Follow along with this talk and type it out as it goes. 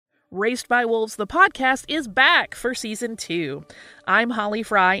Raised by Wolves, the podcast, is back for Season 2. I'm Holly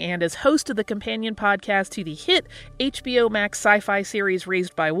Fry, and as host of the companion podcast to the hit HBO Max sci-fi series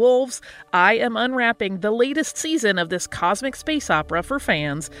Raised by Wolves, I am unwrapping the latest season of this cosmic space opera for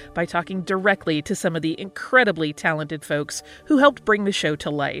fans by talking directly to some of the incredibly talented folks who helped bring the show to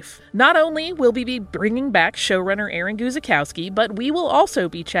life. Not only will we be bringing back showrunner Aaron Guzikowski, but we will also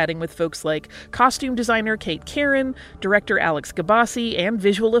be chatting with folks like costume designer Kate Karen, director Alex Gabassi, and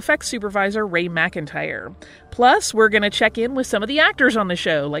visual effects supervisor Ray McIntyre. Plus, we're going to check in with some of the actors on the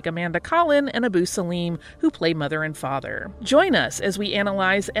show, like Amanda Collin and Abu Salim, who play mother and father. Join us as we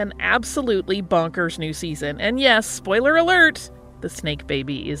analyze an absolutely bonkers new season. And yes, spoiler alert, the snake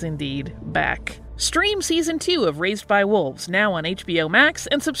baby is indeed back. Stream Season 2 of Raised by Wolves now on HBO Max,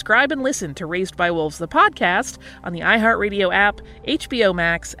 and subscribe and listen to Raised by Wolves the podcast on the iHeartRadio app, HBO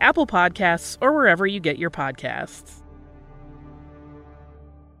Max, Apple Podcasts, or wherever you get your podcasts.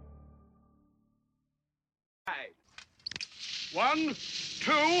 1, 2,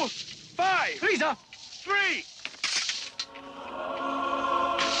 5. Lisa! 3.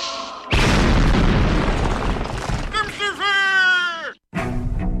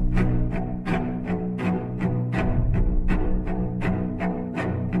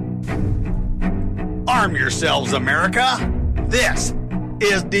 Arm yourselves, America. This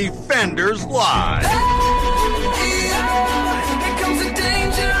is Defenders Live.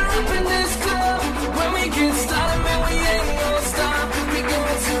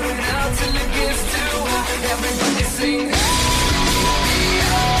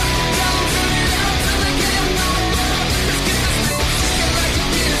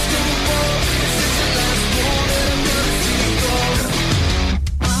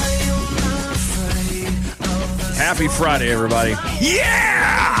 Happy Friday, everybody.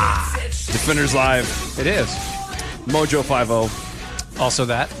 Yeah! Defenders Live. It is. Mojo 50. Also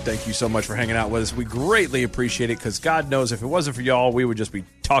that. Thank you so much for hanging out with us. We greatly appreciate it, because God knows if it wasn't for y'all, we would just be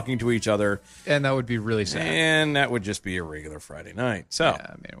talking to each other. And that would be really sad. And that would just be a regular Friday night. So, yeah,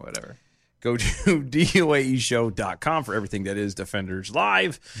 I mean, whatever. Go to DOAEshow.com for everything that is Defenders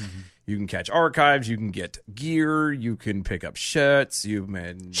Live. Mm-hmm. You can catch archives. You can get gear. You can pick up shirts.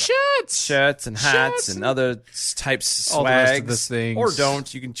 Shirts and hats and other types of all the rest swags. of the things. Or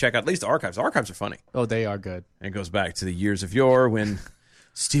don't. You can check out at least the archives. The archives are funny. Oh, they are good. And it goes back to the years of yore when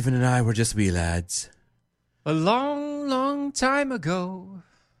Stephen and I were just wee lads. A long, long time ago.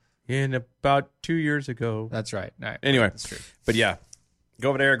 In about 2 years ago. That's right. All right. Anyway. That's true. But yeah. Go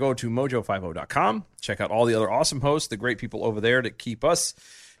over there. Go to mojo50.com. Check out all the other awesome hosts, the great people over there that keep us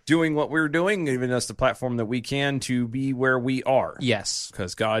doing what we're doing, giving us the platform that we can to be where we are. Yes.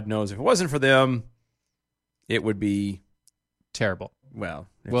 Because God knows if it wasn't for them, it would be terrible. Well,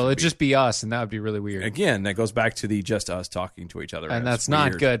 it'd just be us, and that would be really weird. Again, that goes back to the just us talking to each other. And that's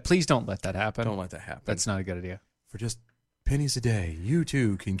not good. Please don't let that happen. Don't let that happen. That's not a good idea. For just pennies a day, you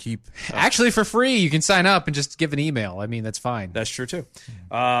too can keep... Actually, for free, you can sign up and just give an email. I mean, that's fine. That's true, too.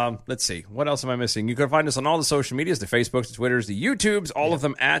 Let's see. What else am I missing? You can find us on all the social medias, the Facebooks, the Twitters, the YouTubes, all of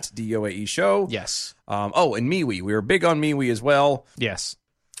them at DOAE Show. Yes. And MeWe. We are big on MeWe as well. Yes.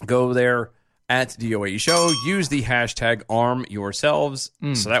 Go there at DOAE Show. Use the hashtag #ArmYourselves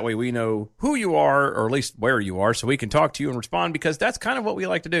so that way we know who you are, or at least where you are, so we can talk to you and respond, because that's kind of what we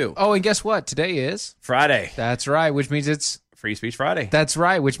like to do. Oh, and guess what? Today is... Friday. That's right, which means it's... Free Speech Friday. That's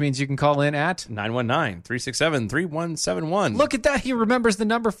right, which means you can call in at 919-367-3171. Look at that. He remembers the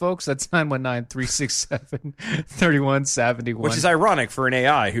number, folks. That's 919-367-3171. Which is ironic for an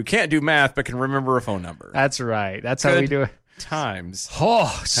AI who can't do math but can remember a phone number. That's right. That's how we do it. Times.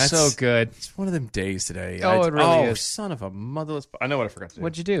 Oh, so good. It's one of them days today. It really is. Son of a motherless... I know what I forgot to do.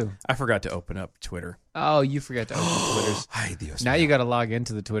 What'd you do? I forgot to open up Twitter. Oh, you forgot to open Twitters. Ay, Dios now mío. you got to log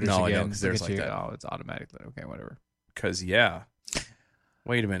into the Twitters No, again. I know, 'cause there's Look at like you. that. Oh, it's automatic. Okay, whatever. Because, yeah.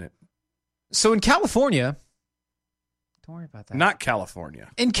 Wait a minute. So in California... Don't worry about that. Not California.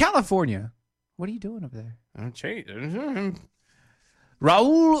 In California... What are you doing over there?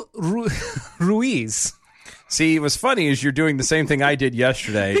 Raul Ruiz. See, what's funny is you're doing the same thing I did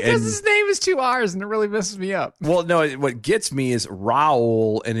yesterday. Because his name is 2 R's and it really messes me up. Well, no, what gets me is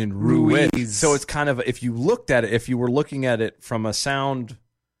Raul and then Ruiz. Ruiz. So it's kind of, if you looked at it, if you were looking at it from a sound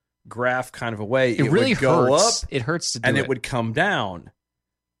graph kind of a way, It really would go hurts. up It hurts to do and it. it would come down.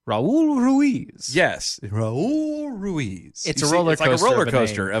 Raul Ruiz. Yes, Raul Ruiz. It's You a see, roller It's like a coaster roller of a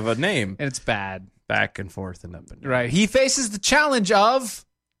coaster name. of a name. And it's bad. Back and forth and up and down. Right. He faces the challenge of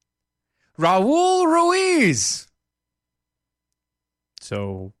Raul Ruiz.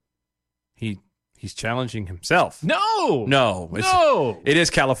 So he's challenging himself. No. No. It is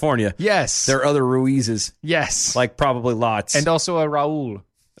California. Yes. There are other Ruizes, Yes. like probably lots. And also a Raul.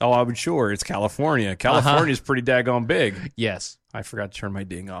 Oh, I'm sure. It's California. California's pretty daggone big. Yes. I forgot to turn my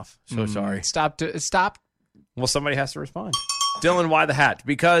ding off. So sorry. Stop. Well, somebody has to respond. Dylan, why the hat?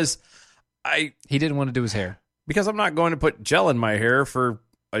 Because He didn't want to do his hair. I'm not going to put gel in my hair for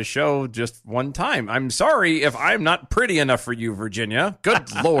a show just one time. I'm sorry if I'm not pretty enough for you, Virginia.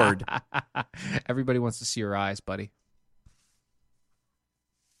 Good Lord. Everybody wants to see your eyes, buddy.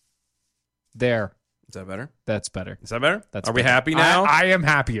 There. Is that better? That's better. Is that better? That's Are we better. happy now? I am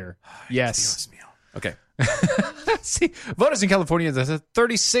happier. Yes. Okay. See, voters in California, the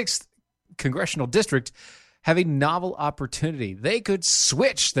 36th congressional district, have a novel opportunity. They could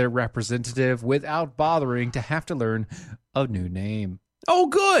switch their representative without bothering to have to learn a new name. Oh,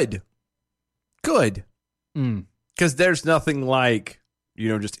 good. Good. Mm. Because there's nothing like,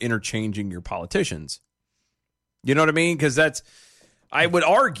 just interchanging your politicians. You know what I mean? Because I would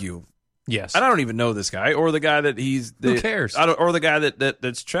argue. Yes. I don't even know this guy or the guy that Who cares? Or the guy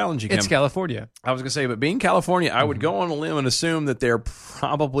that's challenging him. It's California. I was going to say, but being California, I would go on a limb and assume that they're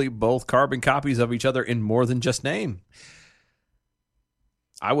probably both carbon copies of each other in more than just name.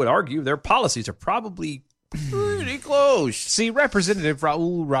 I would argue their policies are probably pretty close. See, Representative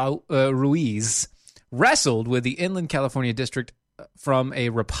Raul Ruiz wrestled with the Inland California District from a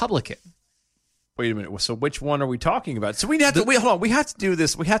Republican. Wait a minute. So which one are we talking about? So hold on. We have to do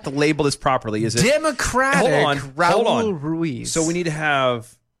this. We have to label this properly. Is it Democratic Hold on. Ruiz. So we need to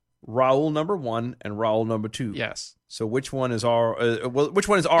have Raul number 1 and Raul number 2. Yes. So which one is which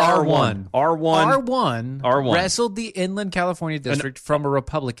one is R1? R1 R1 wrestled the Inland California District from a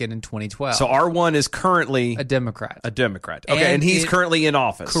Republican in 2012. So R1 is currently a Democrat. Okay, and he's currently in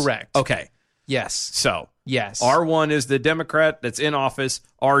office. Correct. Okay. Yes. So yes. R1 is the Democrat that's in office.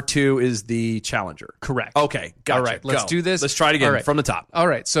 R2 is the challenger. Correct. Okay. Gotcha. All right. Let's do this. Let's try it again from the top. All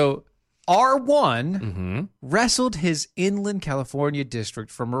right. So R1 wrestled his Inland California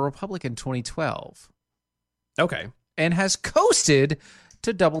district from a Republican 2012. Okay. And has coasted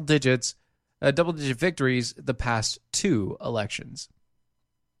to double-digit victories the past 2 elections.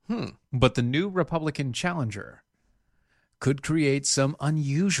 But the new Republican challenger could create some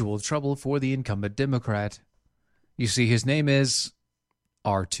unusual trouble for the incumbent Democrat. You see, his name is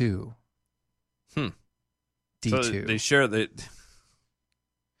R2. D2. So they share the...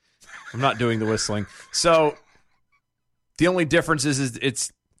 I'm not doing the whistling. So the only difference is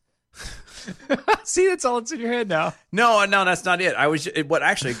it's... See, that's all that's in your head now. No, that's not it. What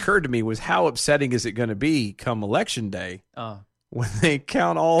actually occurred to me was how upsetting is it going to be come election day when they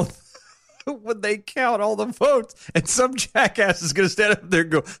count all the votes, and some jackass is going to stand up there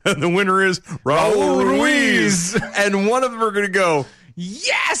and go, and the winner is Raul Ruiz, and one of them are going to go,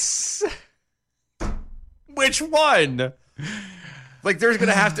 yes. Which one? Like they're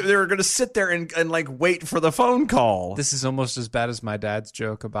going to sit there and like wait for the phone call. This is almost as bad as my dad's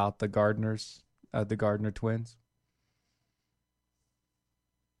joke about the Gardners, the Gardner twins.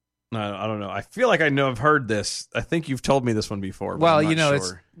 I don't know. I feel like I've heard this. I think you've told me this one before. But Well, I'm not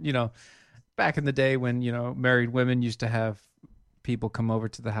sure. It's back in the day when married women used to have people come over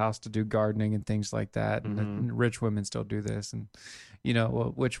to the house to do gardening and things like that, and rich women still do this. And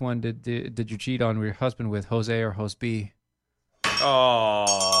which one did you cheat on your husband with, Jose or Josby?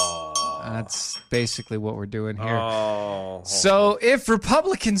 Oh, that's basically what we're doing here. Oh, so if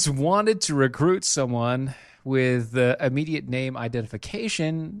Republicans wanted to recruit someone with immediate name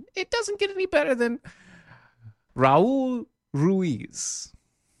identification, it doesn't get any better than Raul Ruiz.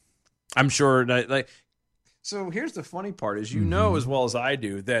 I'm sure that, so here's the funny part is, know as well as I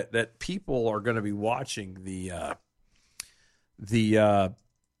do that people are going to be watching the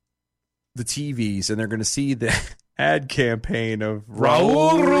TVs, and they're going to see the ad campaign of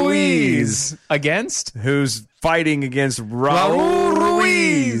Raul Ruiz against who's fighting against Raul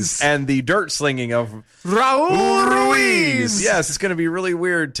Ruiz and the dirt slinging of Raul Ruiz. Yes, it's going to be really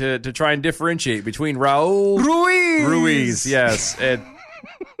weird to try and differentiate between Raul Ruiz. Yes, and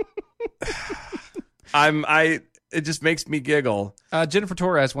it just makes me giggle. Jennifer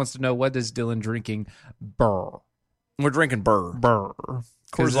Torres wants to know, what is Dylan drinking? Burr. We're drinking Burr.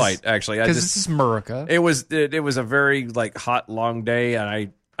 Coors Light, actually, because this is America. It was a very hot, long day,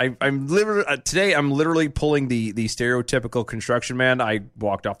 and I'm literally today. I'm literally pulling the stereotypical construction man. I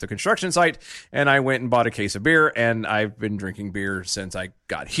walked off the construction site and I went and bought a case of beer, and I've been drinking beer since I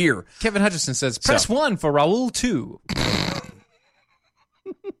got here. Kevin Hutchison says, "Press 1 for Raul 2."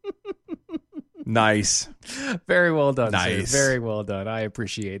 Nice. Very well done. Nice. Sir. Very well done. I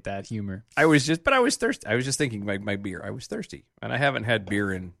appreciate that humor. I was thirsty. I was just thinking my beer. I was thirsty, and I haven't had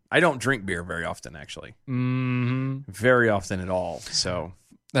beer I don't drink beer very often, actually. Very often at all. So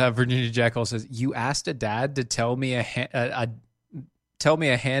Virginia Jackal says, "You asked a dad to tell me tell me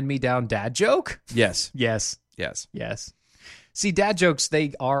a hand-me-down dad joke? Yes. Yes. Yes. Yes. See, dad jokes,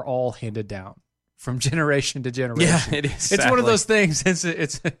 they are all handed down from generation to generation. Yeah, it is. It's one of those things. It's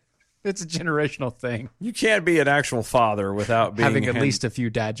a generational thing. You can't be an actual father without being Having at least a few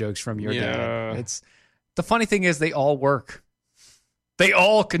dad jokes from your Yeah. dad. It's the funny thing is they all work. They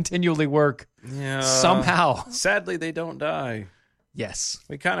all continually work somehow. Sadly, they don't die. Yes.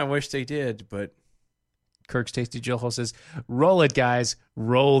 We kind of wish they did, but Kirk's Tasty Jill Hole says, roll it, guys.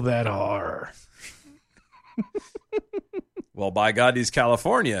 Roll that R. well, by God, he's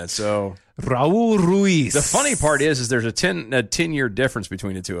California. So Raul Ruiz. the funny part is there's a 10-year difference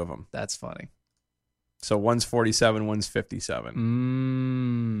between the two of them. That's funny. So one's 47, one's 57.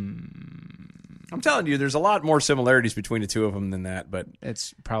 I'm telling you, there's a lot more similarities between the two of them than that. But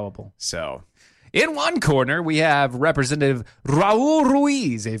It's probable. so In one corner, we have Representative Raul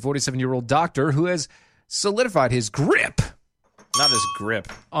Ruiz, a 47-year-old doctor who has solidified his grip not his grip.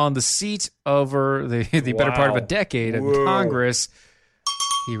 on the seat over the better part of a Wow. decade in Whoa. Congress.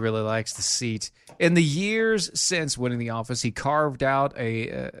 He really likes the seat. In the years since winning the office, he carved out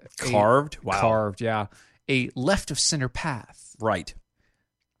Carved? Wow. Carved, yeah. A left of center path. Right.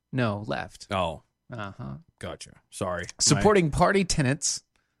 No, left. Oh, Uh-huh. gotcha. Sorry. Supporting party tenants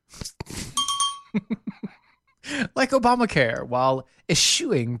like Obamacare while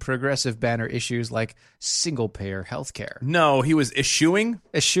eschewing progressive banner issues like single-payer health care. No, he was eschewing.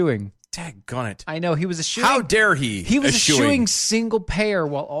 Eschewing. Daggone it. I know, he was eschewing. How dare he? He was eschewing single-payer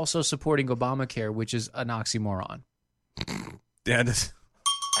while also supporting Obamacare, which is an oxymoron. Yeah,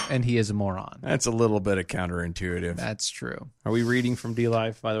 And he is a moron. that's a little bit of counterintuitive. That's true. Are we reading from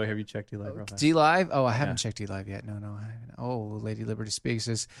D-Live? By the way, have you checked D-Live real fast? D-Live? Oh, I haven't checked D-Live yet. No, I haven't. Oh, Lady Liberty Speaks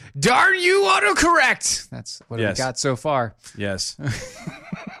says, darn you, autocorrect! That's what we Yes. got so far. Yes.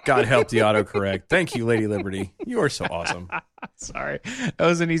 God help the autocorrect. Thank you, Lady Liberty. You are so awesome. Sorry. That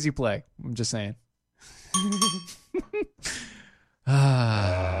was an easy play. I'm just saying.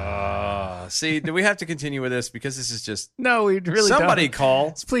 See, do we have to continue with this? Because this is just... No, we really Somebody don't.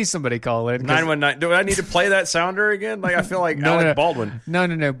 call. Please, somebody call in. 'cause- 919. Do I need to play that sounder again? Like, I feel like Alec Baldwin.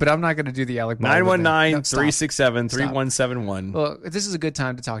 No, but I'm not going to do the Alec Baldwin. 919-367-3171. Well, this is a good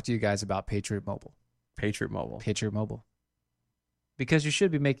time to talk to you guys about Patriot Mobile. Patriot Mobile. Patriot Mobile. Because you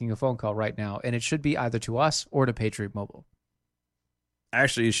should be making a phone call right now, and it should be either to us or to Patriot Mobile.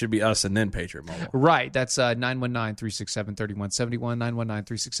 Actually, it should be us and then Patriot Mobile. Right. That's 919-367-3171,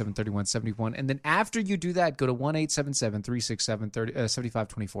 919-367-3171. And then after you do that, go to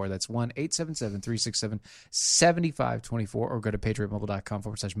 1-877-367-7524. That's 1-877-367-7524, or go to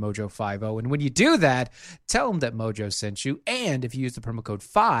patriotmobile.com/mojo50. And when you do that, tell them that Mojo sent you. And if you use the promo code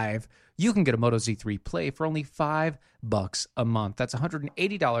 5, you can get a Moto Z3 Play for only $5 a month. That's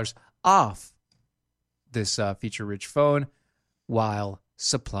 $180 off this feature-rich phone while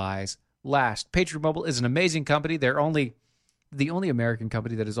supplies last. Patriot Mobile is an amazing company. They're the only American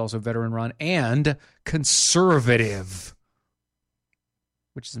company that is also veteran-run and conservative,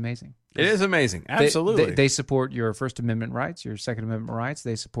 which is amazing. It is amazing. Absolutely. They support your First Amendment rights, your Second Amendment rights.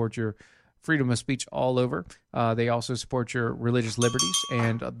 They support your freedom of speech all over. They also support your religious liberties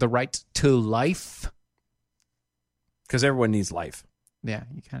and the right to life. Because everyone needs life. Yeah,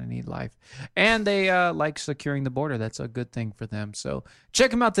 you kind of need life. And they like securing the border. That's a good thing for them. So check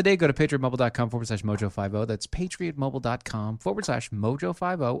them out today. Go to patriotmobile.com/mojo50. That's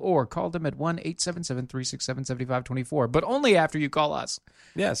patriotmobile.com/mojo50. Or call them at 1-877-367-7524. But only after you call us.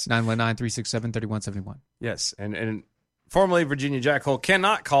 Yes. 919-367-3171. Yes. And formerly Virginia Jackhole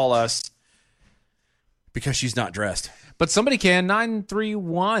cannot call us because she's not dressed. But somebody can.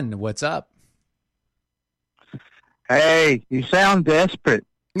 931. What's up? Hey, you sound desperate.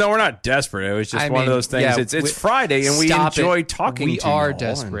 No, we're not desperate. It was just one of those things. yeah, It's Friday, and we stop enjoy it. talking to you. We are Hold on.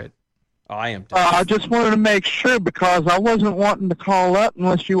 desperate. I am desperate. I just wanted to make sure because I wasn't wanting to call up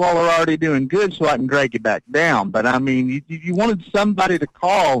unless you all are already doing good so I can drag you back down. But, I mean, you wanted somebody to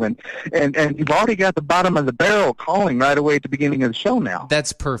call, and you've already got the bottom of the barrel calling right away at the beginning of the show now.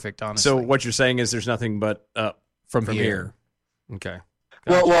 That's perfect, honestly. So what you're saying is there's nothing but up from here. here. Okay.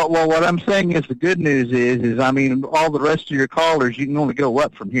 Well, what I'm saying is the good news is I mean, all the rest of your callers, you can only go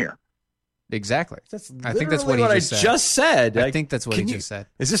up from here. Exactly. That's I think that's literally what he I just said. just said. I think that's what he can just said.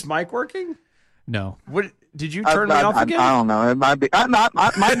 Is this mic working? No. What did you turn me off again? I don't know. It might be. I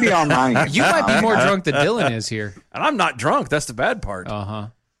might be on mine. You might be more drunk than Dylan is here. And I'm not drunk. That's the bad part. Uh-huh.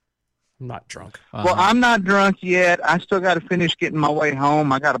 I'm not drunk. Well, I'm not drunk yet. I still got to finish getting my way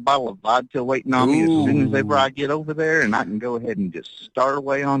home. I got a bottle of vodka waiting on me as soon as ever I get over there, and I can go ahead and just start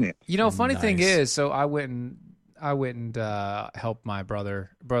away on it. You know, funny thing Nice. is, so I went and and helped my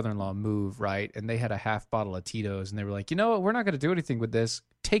brother-in-law move, right? And they had a half bottle of Tito's, and they were like, you know what? We're not going to do anything with this.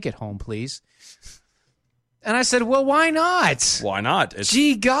 Take it home, please. And I said, well, why not? Why not? It's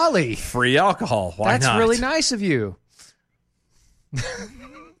Gee golly. free alcohol. Why That's not? really nice of you.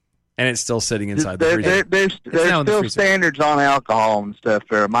 And it's still sitting inside the freezer. There's now in the still freezer. standards on alcohol and stuff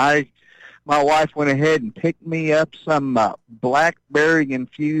there. My wife went ahead and picked me up some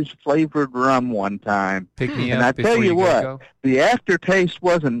blackberry-infused flavored rum one time. Pick me And up I before tell you what, go. the aftertaste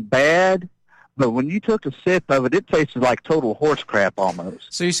wasn't bad, but when you took a sip of it, it tasted like total horse crap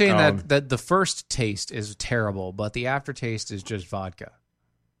almost. So you're saying that the first taste is terrible, but the aftertaste is just vodka.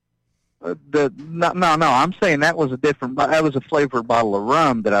 No, I'm saying that was a flavored bottle of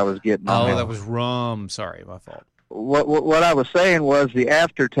rum that I was getting. Oh, on it. that was rum. Sorry, my fault. What I was saying was the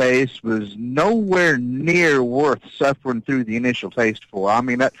aftertaste was nowhere near worth suffering through the initial taste for. I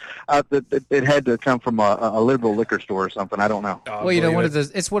mean, it had to come from a liberal liquor store or something. I don't know. Well, you know,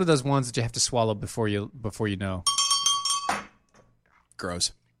 it's one of those ones that you have to swallow before you know.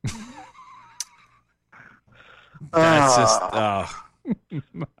 Gross. That's just.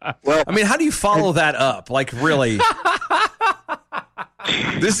 Well, I mean, how do you follow that up? Like, really?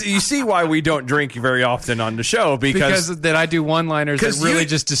 You see why we don't drink very often on the show because then I do one-liners that really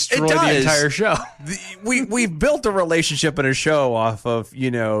just destroy the entire show. We've built a relationship in a show off of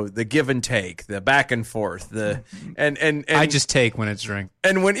the give and take, the back and forth, and I just take when it's drink.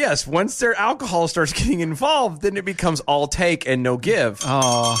 And once their alcohol starts getting involved, then it becomes all take and no give.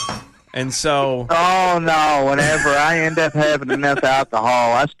 Oh. And so, oh no! Whenever I end up having enough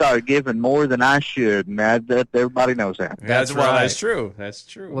alcohol, I start giving more than I should, and that everybody knows that. That's right. That's true. That's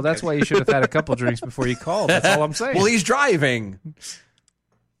true. Well, that's why you should have had a couple drinks before you called. That's all I'm saying. Well, he's driving.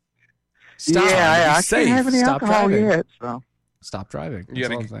 Stop. Yeah, I safe. can't have any Stop alcohol driving. yet. So Stop driving. You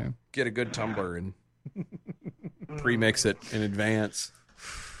That's all gotta I'm saying. get a good tumbler and pre-mix it in advance.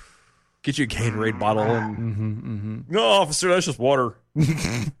 Get you a Gatorade bottle and no, officer, that's just water.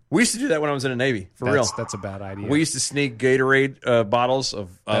 We used to do that when I was in the Navy, for real. That's a bad idea. We used to sneak Gatorade bottles of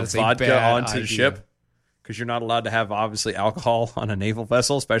is a vodka bad onto idea. the ship because you're not allowed to have, obviously, alcohol on a naval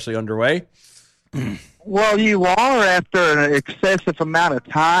vessel, especially underway. well, you are after an excessive amount of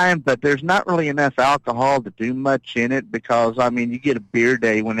time, but there's not really enough alcohol to do much in it because I mean, you get a beer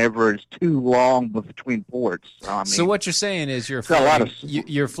day whenever it's too long between ports. I mean, So what you're saying is you're got a lot floating. of-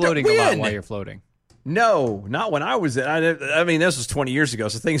 You're floating a lot When? while you're floting. No, not when I was in. I mean, this was 20 years ago,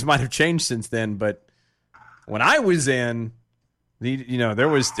 so things might have changed since then. But when I was in, there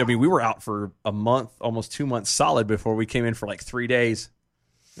was. I mean, we were out for a month, almost 2 months solid before we came in for like 3 days,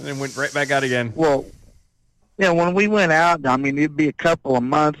 and then went right back out again. Well, when we went out, I mean, it'd be a couple of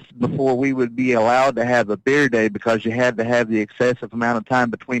months before we would be allowed to have a beer day because you had to have the excessive amount of time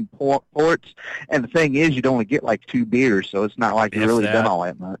between ports. And the thing is, you'd only get like 2 beers, so it's not like you've If really that. done all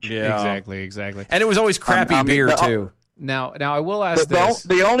that much. Yeah, Exactly. and it was always crappy I mean, beer the- too. Now I will ask But this.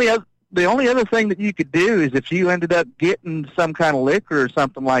 the only other thing that you could do is if you ended up getting some kind of liquor or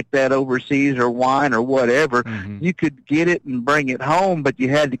something like that overseas or wine or whatever, you could get it and bring it home, but you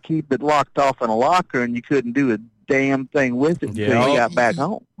had to keep it locked off in a locker and you couldn't do a damn thing with it until you got back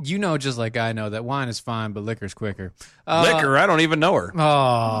home. You know, just like I know, that wine is fine, but liquor's quicker. Liquor, I don't even know her.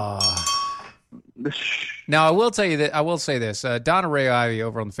 Oh. Now I will tell you that I will say this. Donna Ray Ivy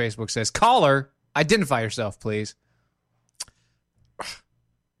over on the Facebook says, "Caller, identify yourself, please."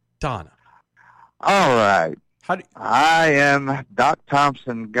 Donna, All right. how do I am Doc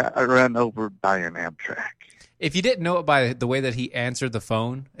Thompson, got run over by an Amtrak. If you didn't know it by the way that he answered the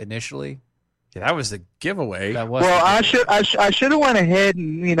phone initially, yeah, that was the giveaway. that was Well, I should have went ahead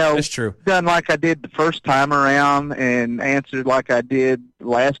and That's true. done like I did the first time around and answered like I did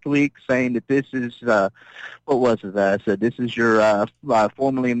last week, saying that this is what was it? I said this is your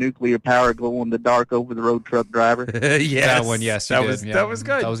formerly a nuclear powered glow in the dark over the road truck driver. Yes, that one. Yes, you that did. was Yeah. that was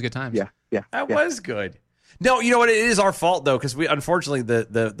good. That was good times. Yeah. That was good. No, you know what? It is our fault though, because we unfortunately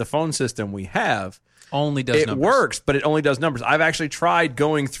the phone system we have Only does it numbers. works, but it only does numbers. I've actually tried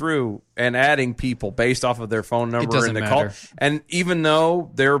going through and adding people based off of their phone number doesn't and the call. matter. And even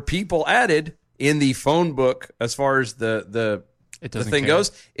though there are people added in the phone book as far as the doesn't thing care.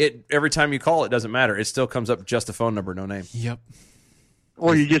 goes, it every time you call, it doesn't matter. It still comes up just a phone number, no name. Yep.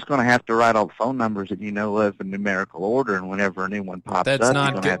 Or you're just going to have to write all the phone numbers that you know of in numerical order, and whenever a new one pops That's up,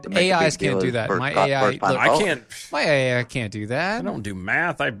 not you're gonna have good. to make a AIs big deal can't do of that. first My time AI caller. look, I can't. My AI can't do that. I don't do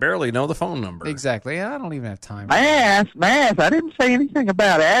math. I barely know the phone number. Exactly. I don't even have time. Math. I didn't say anything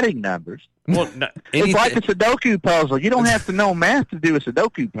about adding numbers. Well, no, It's like a anything. Sudoku puzzle. You don't have to know math to do a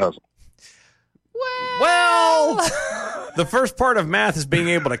Sudoku puzzle. Well, the first part of math is being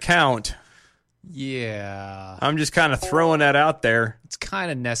able to count. Yeah. I'm just kind of throwing that out there. It's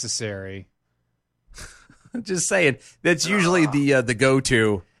kind of necessary. Just saying. That's usually the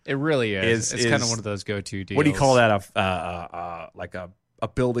go-to. It really is. It's kind of is- one of those go-to deals. What do you call that? Like a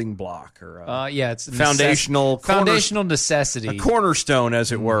building block or Yeah, it's foundational foundational necessity. a cornerstone,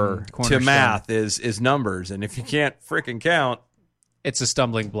 as it were, to cornerstone. math is numbers. And if you can't frickin' count, It's a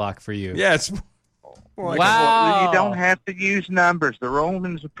stumbling block for you. yeah, it's more like Wow. You don't have to use numbers. The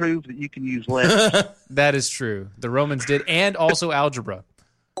Romans proved that you can use letters. That is true. The Romans did, and also algebra.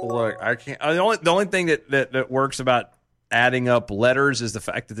 Look, I can't. The only thing that works about adding up letters is the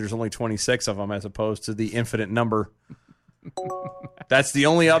fact that there's only 26 of them, as opposed to the infinite number. That's the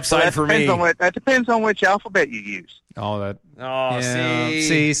only upside for me. That depends on which alphabet you use. All that. Oh, Yeah.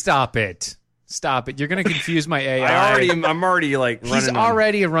 see, Stop it. Stop it. You're going to confuse my AI. I'm already like He's running.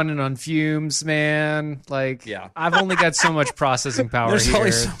 already running on fumes, man. Like, Yeah. I've only got so much processing power There's here.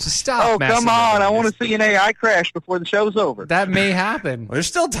 only so- Just stop. Oh, messing come with on. it. I want to see an AI crash before the show's over. That may happen. There's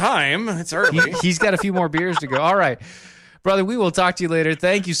still time. It's early. He's got a few more beers to go. All right. Brother, we will talk to you later.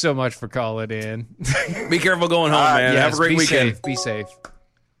 Thank you so much for calling in. Be careful going home, man. Yes, Have a great be weekend. Safe. Be safe.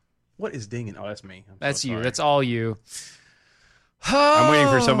 What is dinging? Oh, that's me. I'm so That's you. sorry. That's all you. I'm waiting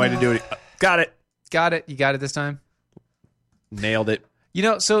for somebody to do it. Got it. Got it. You got it this time? Nailed it. You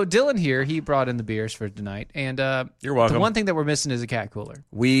know, so Dylan here, he brought in the beers for tonight. And You're welcome. the one thing that we're missing is a cat cooler.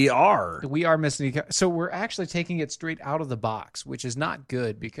 We are. We are missing a cat. So we're actually taking it straight out of the box, which is not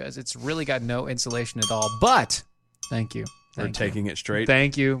good because it's really got no insulation at all. But thank you. We're Thank you. taking it straight.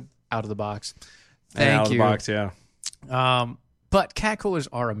 Thank you. Out of the box. and Thank out of you. the box, yeah. But cat coolers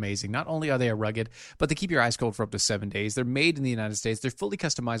are amazing. Not only are they rugged, but they keep your ice cold for up to 7 days. They're made in the United States. They're fully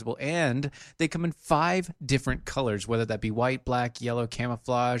customizable, and they come in 5 different colors, whether that be white, black, yellow,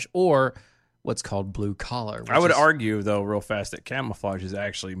 camouflage, or what's called blue collar. I would which is- argue, though, real fast, that camouflage is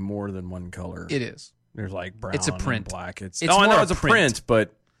actually more than one color. It is. There's like brown It's a print. and black. It's It's I more know a it's a print. print,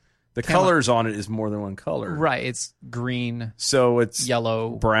 but the Camo- colors on it is more than one color. Right. It's green, So it's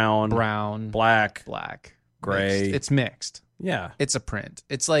yellow, brown, black, black. gray. mixed. It's mixed. Yeah. It's a print.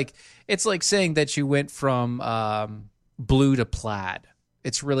 It's like saying that you went from blue to plaid.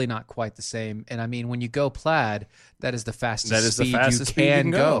 It's really not quite the same. And I mean, when you go plaid, that is the fastest That is the speed fastest you speed you can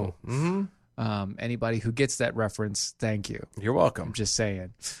can go. Mm-hmm. Anybody who gets that reference, thank you. You're welcome. I'm just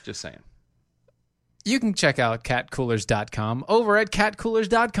saying. Just saying. You can check out catcoolers.com over at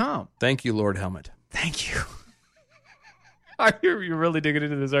catcoolers.com. Thank you, Lord Helmet. Thank you. You're really digging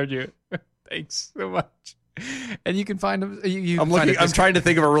into this, aren't you? Thanks so much. And you can find them. I'm looking. I'm trying to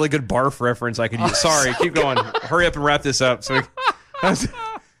think of a really good barf reference I could use. Sorry, keep going. Hurry up and wrap this up. So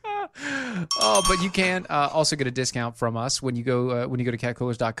Oh, but you can also get a discount from us when you go to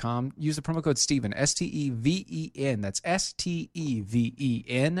catcoolers.com. Use the promo code Steven, STEVEN. That's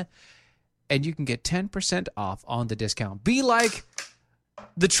STEVEN, and you can get 10% off on the discount. Be like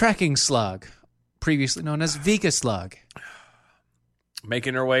the trekking slug, previously known as Vika Slug,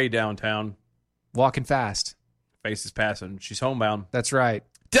 making her way downtown. walking fast. Face is passing. She's homebound. That's right.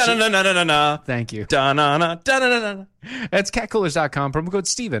 Da-na-na-na-na-na. Thank you. Da-na-na, da-na-na-na. That's catcoolers.com. Promo code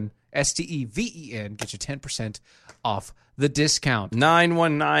Steven, STEVEN. Get you 10% off the discount.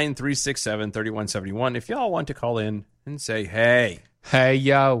 919-367-3171. If y'all want to call in and say, hey. Hey,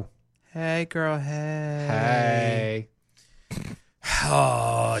 yo. Hey, girl, hey. Hey.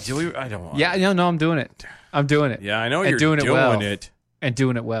 Oh, do we? I don't want Yeah, no, I'm doing it. I'm doing it. Yeah, I know And you're doing it well. it. And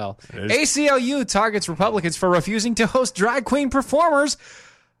doing it well. It ACLU targets Republicans for refusing to host drag queen performers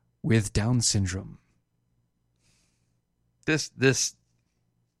with Down syndrome. This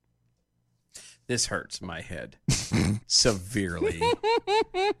hurts my head severely.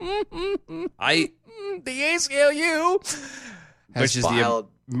 The ACLU Which is the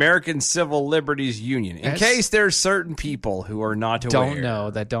American Civil Liberties Union. In Yes. case there's certain people who are not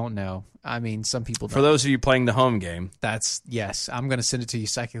aware. don't know. I mean, some people don't. For those of you playing the home game, Yes, I'm going to send it to you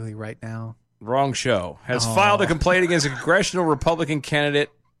psychically right now. wrong show, has filed a complaint against a congressional Republican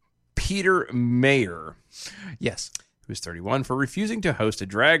candidate, Peter Mayer, Yes. who's 31, for refusing to host a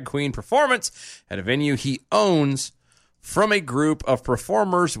drag queen performance at a venue he owns from a group of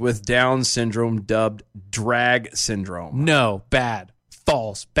performers with Down syndrome dubbed Drag Syndrome. No, bad,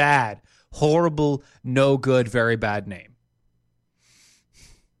 false, bad, horrible, no good, very bad name.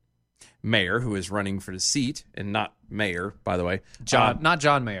 Mayer, who is running for the seat, and not Mayor, by the way. Not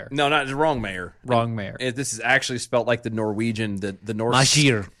John Mayer. No, not the wrong Mayor. Wrong Mayer. This is actually spelled like the Norwegian, the Norse.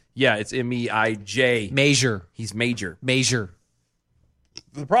 Majir. Yeah, it's M-E-I-J. Major. He's Major. Major.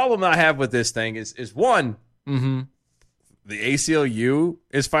 The problem I have with this thing is one, Mm-hmm. the ACLU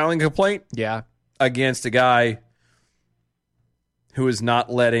is filing a complaint Yeah. against a guy who is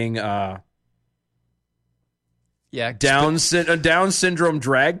not letting Yeah. Down syndrome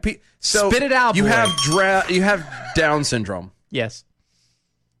drag. So Spit it out, You boy. you have Down syndrome, Yes.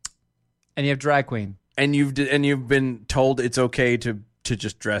 And you have drag queen. and you've been told it's okay to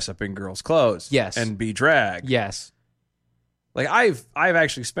just dress up in girls' clothes. Yes. And be drag. Yes. Like I've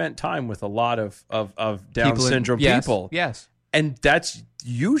actually spent time with a lot of Down syndrome yes, people. Yes. And that's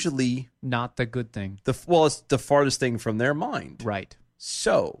usually Not the good thing. it's the farthest thing from their mind. Right.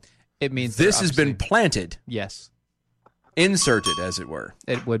 So It means this they're has been obviously- planted, Yes. inserted, as it were.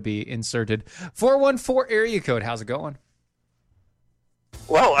 It would be inserted. 414 area code. How's it going?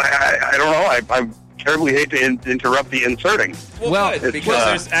 Well, I don't know. I terribly hate to interrupt the inserting. Well, good, it's, because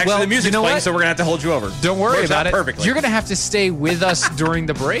there's actually well, the music's you know playing, what? so we're gonna have to hold you over. Don't worry Works about out it. perfectly. You're going to have to stay with us during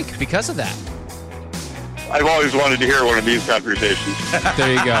the break because of that. I've always wanted to hear one of these conversations.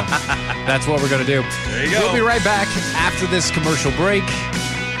 There you go. That's what we're going to do. There you go. We'll be right back after this commercial break.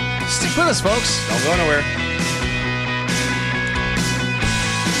 Stick with us, folks. Don't go nowhere.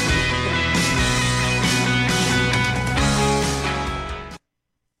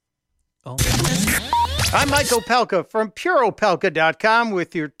 I'm Mike Opelka from PureOpelka.com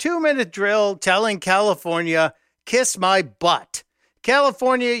with your 2-minute drill telling California, kiss my butt.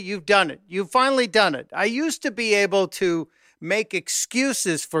 California, you've done it. You've finally done it. I used to be able to make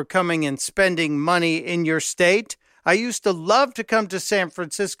excuses for coming and spending money in your state. I used to love to come to San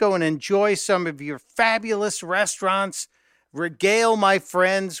Francisco and enjoy some of your fabulous restaurants, regale my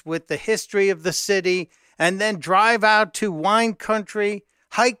friends with the history of the city, and then drive out to wine country,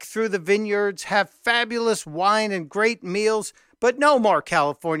 hike through the vineyards, have fabulous wine and great meals. But no more,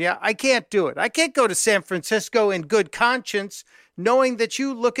 California. I can't do it. I can't go to San Francisco in good conscience, knowing that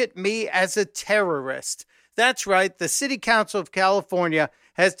you look at me as a terrorist. That's right. The City Council of California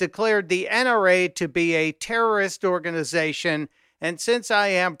has declared the NRA to be a terrorist organization. And since I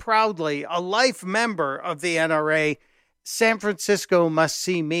am proudly a life member of the NRA, San Francisco must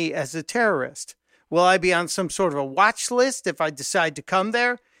see me as a terrorist. Will I be on some sort of a watch list if I decide to come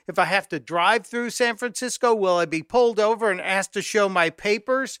there? If I have to drive through San Francisco, will I be pulled over and asked to show my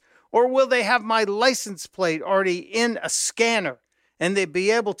papers? Or will they have my license plate already in a scanner and they'd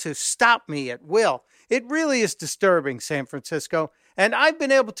be able to stop me at will? It really is disturbing, San Francisco. And I've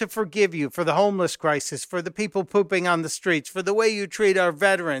been able to forgive you for the homeless crisis, for the people pooping on the streets, for the way you treat our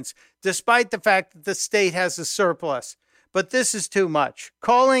veterans, despite the fact that the state has a surplus. But this is too much.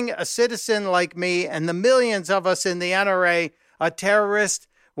 Calling a citizen like me and the millions of us in the NRA a terrorist,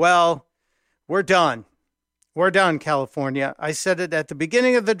 well, we're done. We're done, California. I said it at the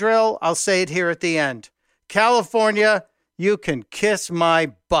beginning of the drill. I'll say it here at the end. California, you can kiss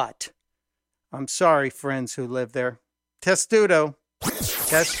my butt. I'm sorry, friends who live there. Testudo.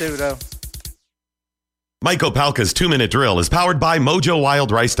 Testudo. Mike Opelka's 2-minute drill is powered by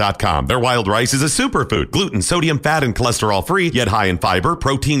MojoWildRice.com. Their wild rice is a superfood, gluten, sodium, fat, and cholesterol-free, yet high in fiber,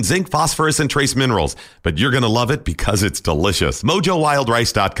 protein, zinc, phosphorus, and trace minerals. But you're going to love it because it's delicious.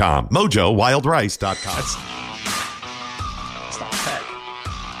 MojoWildRice.com. MojoWildRice.com.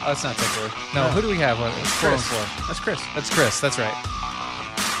 That's not Taylor. No, who do we have? It's Chris. That's Chris. That's Chris. That's right.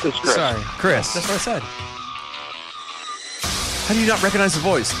 It's Chris. Sorry, Chris. That's what I said. How do you not recognize the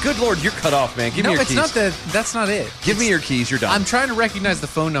voice? Good Lord, you're cut off, man. Give me No, your it's keys. not that. That's not it. Give me your keys. You're done. I'm trying to recognize the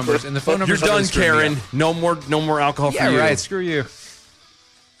phone numbers, and the phone You're numbers. done, really screw me Karen. up. No more alcohol Yeah, for you. right. Screw you.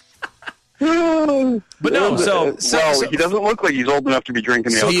 But no, so he doesn't look like he's old enough to be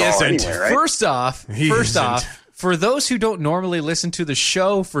drinking the So he alcohol isn't. anyway, right? First off, He isn't. for those who don't normally listen to the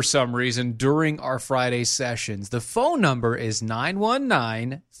show for some reason during our Friday sessions, the phone number is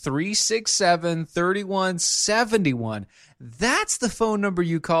 919-367-3171. That's the phone number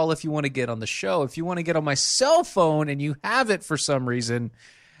you call if you want to get on the show. If you want to get on my cell phone and you have it for some reason,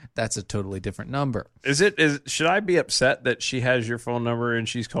 that's a totally different number. should I be upset that she has your phone number and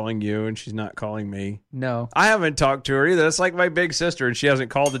she's calling you and she's not calling me? No. I haven't talked to her either. That's like my big sister, and she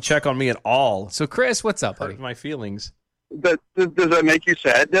hasn't called to check on me at all. So, Chris, what's up, buddy? Hurt my feelings. Does that make you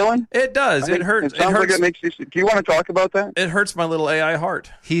sad, Dylan? It does. I It think hurts. It sounds like it makes you. Do you want to talk about that? It hurts my little AI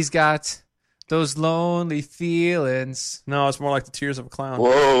heart. He's got those lonely feelings. No, it's more like the tears of a clown.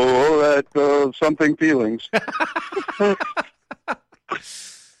 Whoa, that something feelings.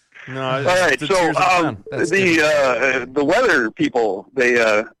 No, All right, the so tears of a clown. the weather people they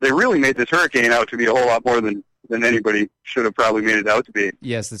really made this hurricane out to be a whole lot more than anybody should have probably made it out to be.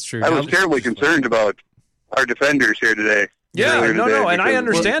 Yes, that's true. I was terribly concerned about our defenders here today. Yeah, earlier no, today, and I because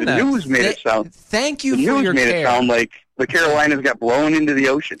understand the that. news made it sound. Thank you The for news your made it care. sound like the Carolinas got blown into the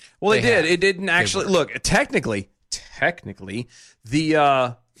ocean. Well, it They did. have. It didn't actually look. Technically,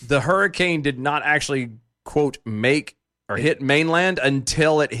 the hurricane did not actually quote make or hit mainland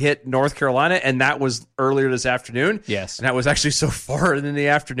until it hit North Carolina, and that was earlier this afternoon. Yes. And that was actually so far in the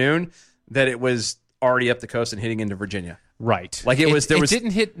afternoon that it was already up the coast and hitting into Virginia. Right. Like it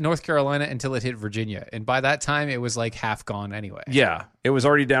didn't hit North Carolina until it hit Virginia. And by that time, it was like half gone anyway. Yeah. It was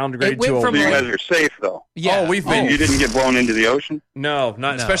already downgraded went to a... from You guys are safe, though. Yeah. Oh, we've been... You didn't get blown into the ocean? No,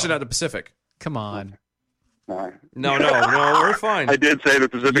 especially not the Pacific. Come on. No, we're fine. I did say the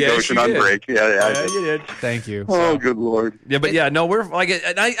Pacific Yes, Ocean you on did. break. Yeah, I did. You did. Thank you. Oh, good Lord. Yeah, but we're like,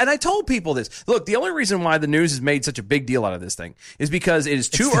 and I told people this. Look, the only reason why the news has made such a big deal out of this thing is because it is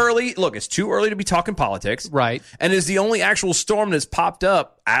too early. Look, it's too early to be talking politics, Right. And it's the only actual storm that's popped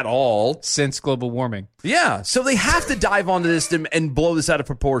up at all Since global warming. Yeah, so they have to dive onto this and blow this out of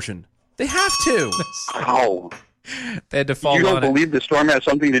proportion. They have to. How? They had to fall You don't on it. believe the storm has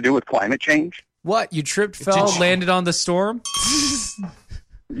something to do with climate change? What? You tripped, fell, landed on the storm?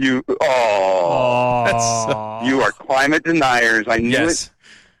 You you are climate deniers. I knew it.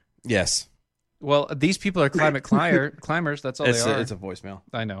 Yes. Well, these people are climate climbers. That's all It's they are. it's a voicemail.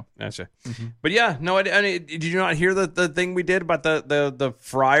 I know. Gotcha. But yeah, no. Did you not hear the thing we did about the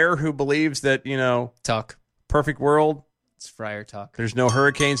friar who believes that Tuck. perfect world? It's Friar Tuck. There's no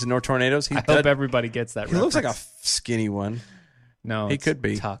hurricanes and no tornadoes. I hope everybody gets that He looks like a reference. skinny one. No, he it's could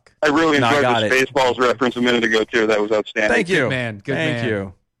be. Tuck. I really No, I enjoyed got the it. Spaceballs reference a minute ago, too. That was outstanding. Thank you, Good man. Good Thank man.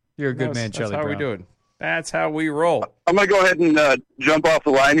 you. You're a good man, Charlie That's how Brown. we do it. That's how we roll. I'm going to go ahead and jump off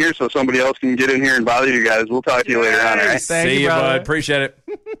the line here so somebody else can get in here and bother you guys. We'll talk to you later on, all right? Thank See you, you, brother. bud. Appreciate it.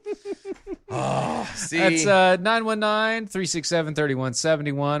 See. That's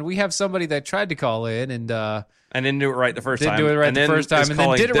 919-367-3171. We have somebody that tried to call in and didn't do it right the first didn't time. do it right and the then first time, is and then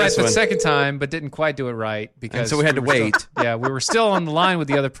calling did it right this the one. second time, but didn't quite do it right because so we had to were wait. Still, yeah, we were still on the line with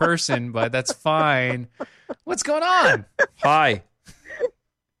the other person, but that's fine. What's going on? Hi.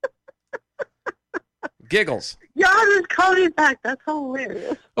 Giggles. Y'all just called me back. That's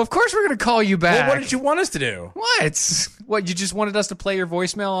hilarious. Of course, we're going to call you back. Well, what did you want us to do? What? What? You just wanted us to play your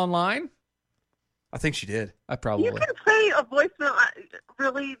voicemail online? I think she did. I probably. You can play a voicemail.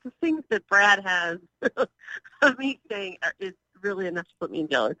 Really, the things that Brad has of me saying is really enough to put me in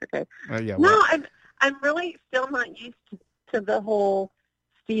jealous. Okay. Yeah. No, well, I'm really still not used to the whole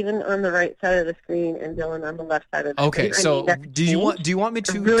Steven on the right side of the screen and Dylan on the left side of the okay. screen. So, do you want me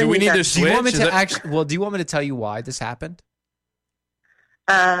to? Really do we need to Do switch? you want me Is to it- actually? Well, do you want me to tell you why this happened?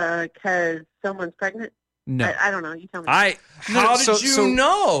 Because someone's pregnant. No. I don't know. You tell me. How did you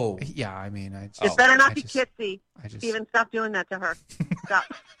know? Yeah, I mean, I just, it better not I be just- Kitsy. I just- Steven, stop doing that to her. Stop.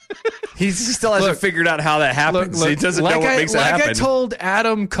 He still hasn't Look, figured out how that happens. Look, he doesn't like know what I, makes it like happen. I told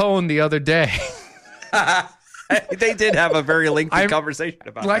Adam Cohn the other day. They did have a very lengthy conversation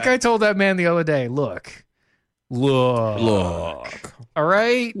about Like that. I told that man the other day. Look. All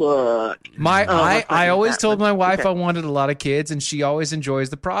right. Look. I always that told one. my wife Okay. I wanted a lot of kids, and she always enjoys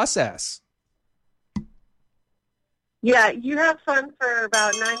the process. Yeah, you have fun for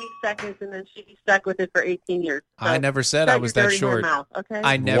about 90 seconds, and then she's stuck with it for 18 years. So I never said shut I was your that dirty short. mouth, okay?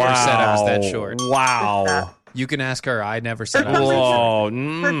 I never said I was that short. Wow. You can ask her. I never said I was that Whoa.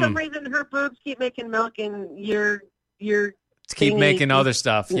 short. For some reason, her boobs keep making milk, and you're Keep thingy making is- other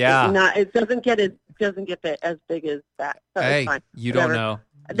stuff. Yeah. Not, it doesn't get as big as that. So Hey, it's fine. you Whatever. don't know.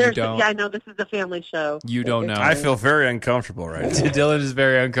 You There's, don't. Yeah, I know this is a family show. You don't know. I feel very uncomfortable right now. Dylan is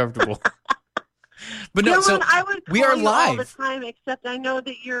very uncomfortable. But no, Dylan, so I would call we are you all the live. time, except I know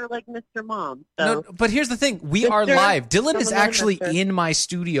that you're like Mr. Mom. So. No, but here's the thing: we are Mister, live. Dylan is someone actually Mister. in my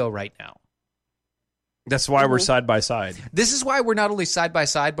studio right now. That's why we're side by side. This is why we're not only side by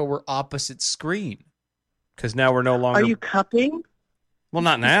side, but we're opposite screen. Because now we're no longer. Are you cupping? Well,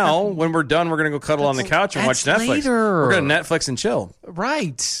 not now. When we're done, we're going to go cuddle on the couch and watch That's Netflix. later. We're going to Netflix and chill.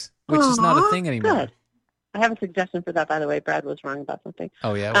 Right. Which is not a Aw, thing anymore. Good. I have a suggestion for that, by the way. Brad was wrong about something.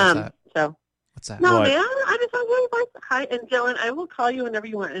 Oh, yeah? What's that? So. What's that? No, What? man. I just want to say hi. And Dylan, I will call you whenever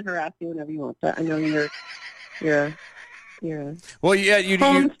you want and harass you whenever you want. But I know you're a Well, yeah, you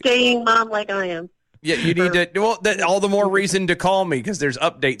home-staying mom like I am. yeah, you need to. Well, all the more reason to call me because there's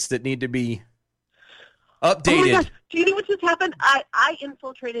updates that need to be Oh my updated. gosh. Do you know what just happened? I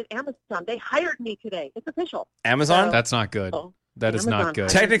infiltrated Amazon. They hired me today. It's official. Amazon. That's not good. Oh, That is Amazon not good.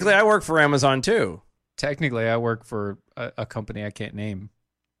 hired Technically, I work for Amazon too. Technically, I work for a company I can't name.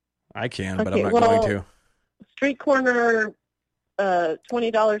 I can, but Okay, I'm not well, going to. Street corner,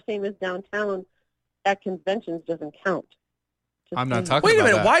 $20 same as downtown at conventions doesn't count. Just I'm not saying. talking Wait a about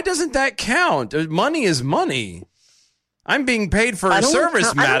minute. that. Why doesn't that count? Money is money. I'm being paid for I a don't service,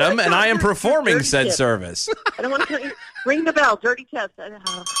 want to- I don't madam, want to and I am count your performing dirty said tip. service. I don't want to ring the bell. Dirty tips. I don't know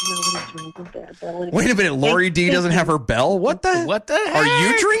what he's drinking that bell. Wait a minute, Lori D doesn't have her bell? What the? What the heck? Are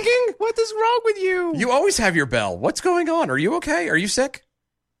you drinking? What is wrong with you? You always have your bell. What's going on? Are you okay? Are you sick?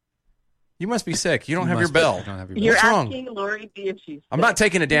 You must be sick. You don't have your bell. You don't have your bell. You're What's wrong? asking Lori D if she's I'm not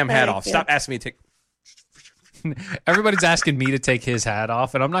taking a damn hat Okay, off. yeah. Stop asking me to take. Everybody's asking me to take his hat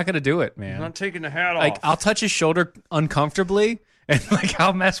off, and I'm not going to do it, man. I'm not taking the hat off. Like, I'll touch his shoulder uncomfortably, and like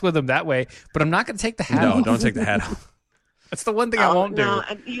I'll mess with him that way. But I'm not going to take the hat off. No, don't take the hat off. That's the one thing I won't no, do.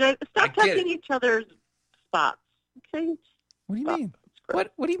 and you guys stop I get touching it. each other's spots. Okay. What do you mean?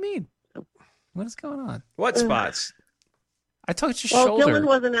 What do you mean? What is going on? What spots? I touched his Well, shoulder. Dylan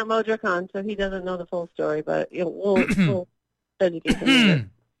wasn't at MojoCon, so he doesn't know the full story. But we'll educate him later.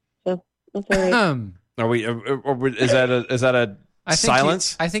 So that's all right. Are we? Is that a I think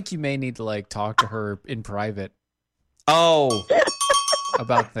silence? I think you may need to like talk to her in private Oh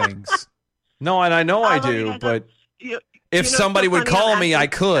about things. no, and I know I Although you do, guys but You- if you know, somebody it's so would funny, call I'm me, I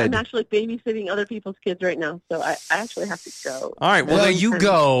actually- could. I'm actually babysitting other people's kids right now, so I actually have to go. All right, well, Well, then you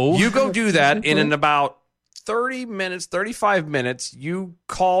go. You go do that, and in about 30 minutes, 35 minutes, you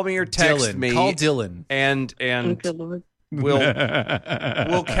call me or text Dylan, me. call Dylan, and Oh, good Lord.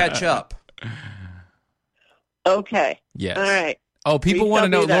 we'll catch up. Okay. Yes. All right. Oh, people We want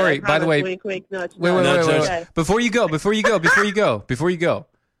to shall know, do that, I Lori. By the promise. way, Wink, wink, nudge, wait, nudge. wait. Before you go,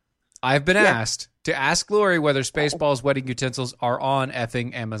 I've been asked to ask Lori whether Spaceballs wedding utensils are on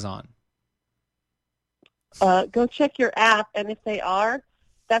effing Amazon. Go check your app, and if they are,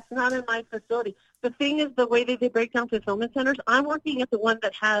 that's not in my facility. The thing is, the way that they break down fulfillment centers, I'm working at the one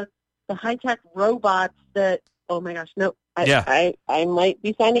that has the high-tech robots that, oh my gosh, no. I might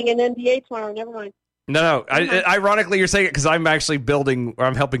be signing an NDA tomorrow. Never mind. No. Ironically, you're saying it because I'm actually building, or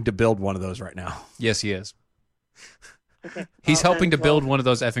I'm helping to build one of those right now. Yes, he is. Okay. He's helping to build one of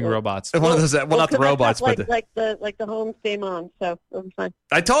those effing robots. One of those, well, not the robots, like, but like the home stay mom. So it'll be fine.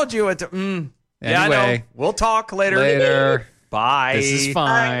 I told you. Yeah, I know. Anyway. We'll talk later. Later. Bye. This is All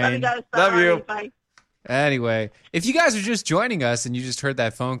right, fine. love you guys. Love Bye. you. Bye. Anyway, if you guys are just joining us and you just heard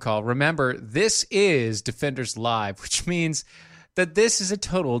that phone call, remember, this is Defenders Live, which means that this is a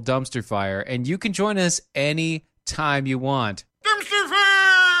total dumpster fire, and you can join us any time you want. Dumpster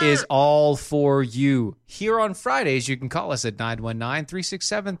fire Is all for you. Here on Fridays, you can call us at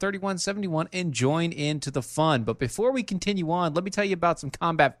 919-367-3171 and join into the fun. But before we continue on, let me tell you about some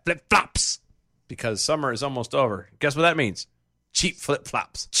combat flip-flops. Because summer is almost over. Guess what that means? Cheap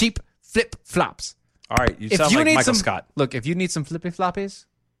flip-flops. Cheap flip-flops. All right, you sound like Michael Scott. Look, if you need some flippy-floppies,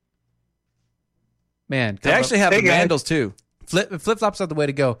 man. They actually have the guys. Mandals, too. Flip-flops are the way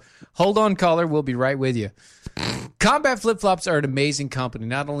to go. Hold on, caller. We'll be right with you. Combat Flip-Flops are an amazing company.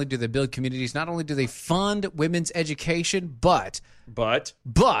 Not only do they build communities, not only do they fund women's education, but But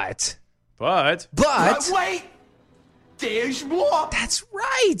wait, there's more. that's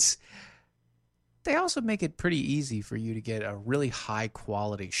right. They also make it pretty easy for you to get a really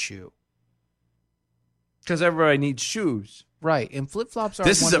high-quality shoe. Because everybody needs shoes. Right, and flip-flops are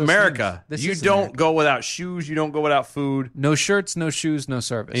This one is of those America. things. This You is don't America. go without shoes. You don't go without food. No shirts, no shoes, no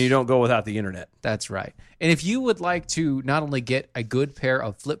service. And you don't go without the internet. That's right. And if you would like to not only get a good pair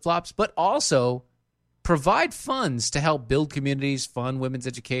of flip-flops, but also provide funds to help build communities, fund women's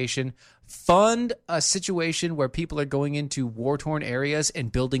education, fund a situation where people are going into war-torn areas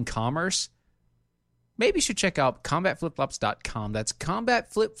and building commerce, maybe you should check out combatflipflops.com. That's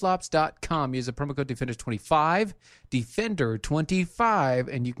combatflipflops.com. Use the promo code Defenders25, Defender25,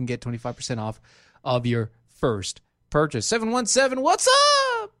 and you can get 25% off of your first purchase. 717, what's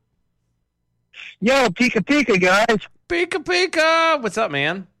up? Yo, Pika Pika, guys. Pika Pika. What's up,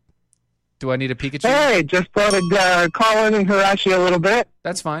 man? Do I need a Pikachu? Hey, just thought I'd call in and harass you a little bit.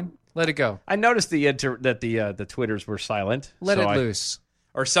 That's fine. Let it go. I noticed that the Twitters were silent. Let so it I- loose.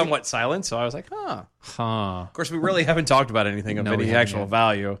 Or somewhat silent. So I was like, huh. Huh. Of course, we really haven't talked about anything of No, we any haven't actual yet.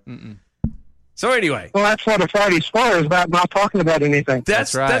 value. So anyway, Well, that's what a Friday's for, is about not talking about anything.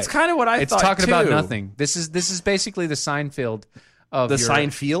 that's right. kind of what I It's thought, talking about too. nothing. This is basically the Seinfeld of The your,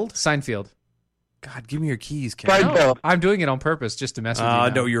 Seinfeld? Seinfeld. God, give me your keys, Ken. Seinfeld. I'm doing it on purpose just to mess with you. now.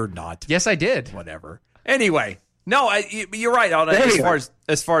 No, you're not. Yes, I did. Whatever. Anyway, no, you're right. On Anyway.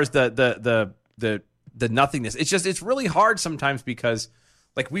 as far as the nothingness, it's really hard sometimes because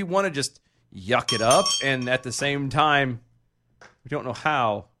like we want to just yuck it up, and at the same time, we don't know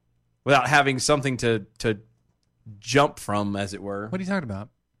how without having something to jump from, as it were. What are you talking about?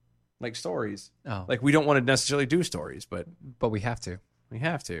 Like stories. Oh, Like we don't want to necessarily do stories, but but we have to. we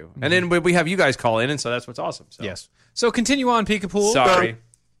have to. And then we have you guys call in, and so that's what's awesome. So. Yes. So continue on, Peekapool. Sorry.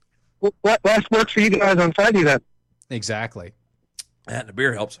 What last works for you guys on Friday then? Exactly. And the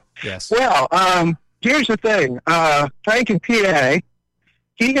beer helps. Yes. Well, here's the thing. Frank in PA,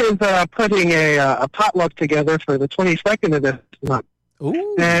 he is putting a potluck together for the 22nd of this month.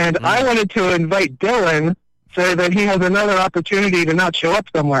 Ooh. And I wanted to invite Dylan so that he has another opportunity to not show up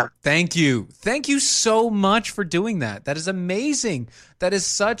somewhere. Thank you. Thank you so much for doing that. That is amazing. That is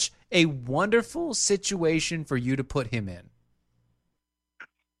such a wonderful situation for you to put him in.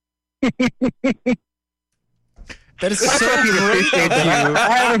 That is so great of you.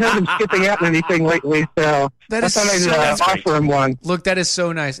 I haven't heard him skipping out anything lately, so That I is thought I'd so- that's great. offer him one. Look, that is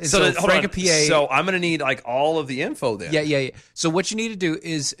so nice. And so, hold Frank on. PA. So I'm going to need like all of the info then. Yeah. So what you need to do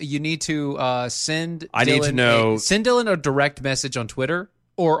is you need to send. I need to know- Send Dylan a direct message on Twitter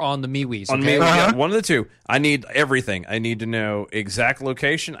or on the MeWe's. On Okay? me, yeah, one of the two. I need everything. I need to know exact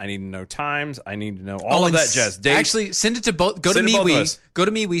location. I need to know times. I need to know all of and that jazz. Dates. Actually, send it to both. Go Send to it to both of MeWe. us. Go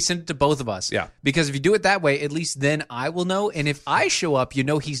to MeWe. Send it to both of us. Yeah. Because if you do it that way, at least then I will know. And if I show up, you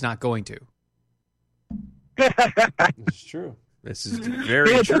know he's not going to. It's true. This is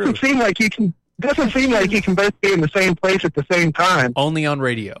very It true. doesn't seem like you can. Doesn't seem like you can both be in the same place at the same time. Only on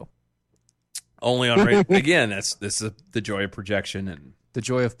radio. Only on radio. Again, this is the joy of projection and The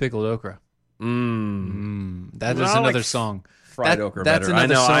joy of pickled okra. That is I like another song. fried That- okra that's better.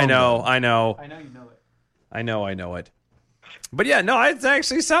 another song, I know. though. I know you know it. I know it. But yeah, no, it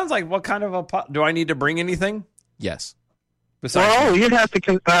actually sounds like what kind of a pot? Do I need to bring anything? Yes. Besides, Well, you'd have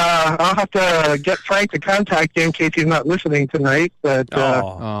to. I'll have to get Frank to contact you in case he's not listening tonight. But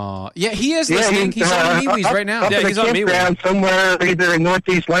Yeah, he is listening. He's on the MeWe's right now. Up in a campground somewhere, either in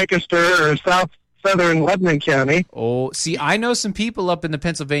northeast Lancaster or southern Lebanon County. Oh, see, I know some people up in the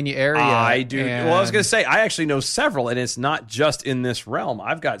Pennsylvania area. I do. and- Well, I was going to say, I actually know several, and it's not just in this realm.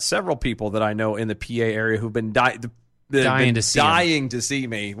 I've got several people that I know in the PA area who've been dying to see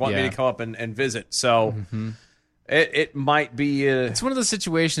me, want me Yeah. to come up and visit. So it might be. It's one of those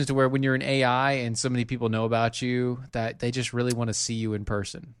situations to where when you're an AI and so many people know about you that they just really want to see you in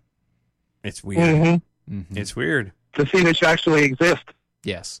person. It's weird. Mhm. It's weird. To see that you actually exist.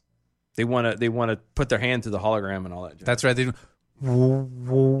 Yes, They want to put their hand through the hologram and all that. that's right. They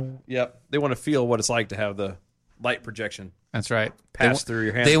do. Yep. They want to feel what it's like to have the light projection That's right. pass through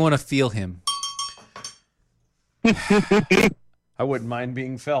your hand. They want to feel him. I wouldn't mind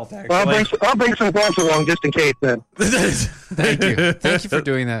being felt, actually. I'll bring some gloves along just in case. Then. Thank you. Thank you for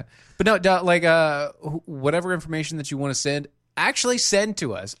doing that. But no, like whatever information that you want to send, actually send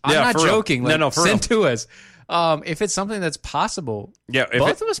to us. I'm Yeah, not for real. joking. Like, No, for send real. to us. If it's something that's possible, Yeah, if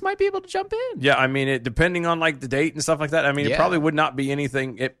both of us might be able to jump in. Yeah, I mean, depending on like the date and stuff like that. I mean, Yeah. it probably would not be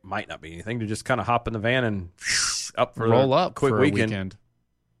anything. It might not be anything to just kind of hop in the van and up for Roll a up quick for a weekend. weekend.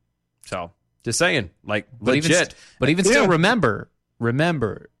 So, just saying, like But legit. even still,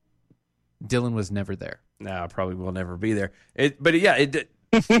 remember, Dylan was never there. No, I probably will never be there. But yeah,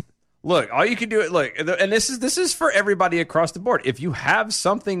 look, all you can do it. Look, and this is for everybody across the board. If you have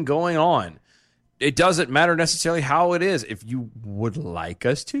something going on, it doesn't matter necessarily how it is. If you would like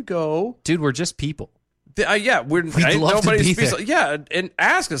us to go, Dude, we're just people. Yeah, We'd love to be there. Yeah, and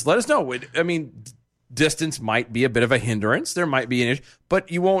ask us. Let us know. I mean, distance might be a bit of a hindrance. There might be an issue, but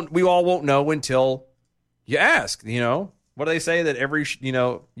we all won't know until you ask. You know, what do they say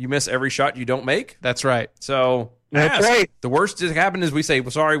that you miss every shot you don't make? That's right. So That's ask. right. The worst that happen is we say, "Well,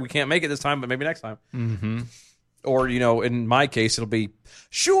 sorry, we can't make it this time, but maybe next time." Mm-hmm. Or in my case, it'll be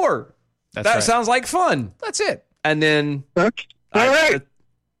sure. That's that right. sounds like fun. That's it. And then Okay. All right.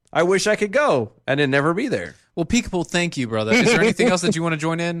 I wish I could go and then never be there. Well, Peekaboo, thank you, brother. Is there anything else that you want to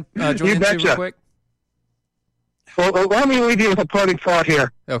join in? Join You into betcha. real quick. Well, let me leave you with a parting thought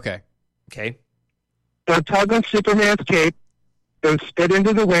here. Okay. Okay. Don't tug on Superman's cape. Don't spit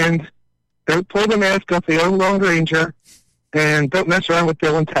into the wind. Don't pull the mask off the old Lone Ranger. And don't mess around with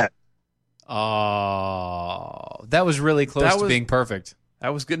Bill and Ted. Oh, that was really close to being perfect. That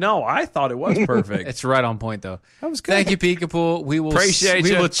was good. No, I thought it was perfect. It's right on point, though. That was good. Thank you, Peekaboo. We will Appreciate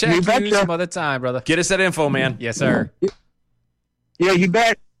we you. will check You you betcha. some other time, brother. Get us that info, man. Yes, sir. Yeah, you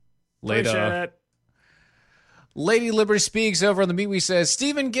bet. Later. Appreciate it. Lady Liberty Speaks over on the MeWe says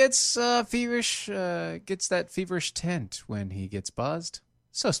Steven gets that feverish tint when he gets buzzed.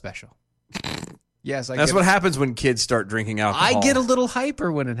 So special. Yes, That's what happens when kids start drinking alcohol. I get a little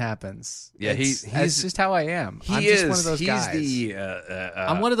hyper when it happens. Yeah, that's just how I am. I'm He just is one of those he's guys.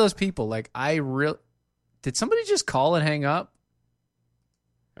 I'm one of those people. Like did somebody just call and hang up?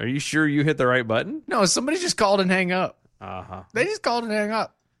 Are you sure you hit the right button? No, somebody just called and hang up. Uh-huh. They just called and hang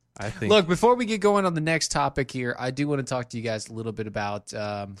up. I think. Look, before we get going on the next topic here, I do want to talk to you guys a little bit about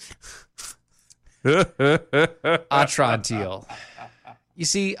Atron Teal. You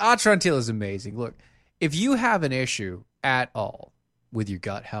see, Atron Teal is amazing. Look, if you have an issue at all with your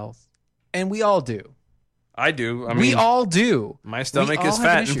gut health, and we all do. I do. I mean, we all do. My stomach is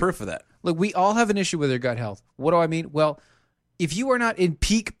fat and proof of that. Look, we all have an issue with our gut health. What do I mean? Well, if you are not in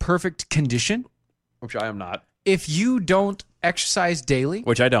peak perfect condition, which I am not, if you don't exercise daily,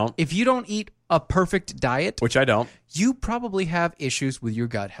 which I don't, if you don't eat a perfect diet, which I don't, you probably have issues with your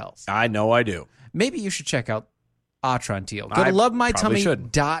gut health. I know I do. Maybe you should check out Atrantil. Go to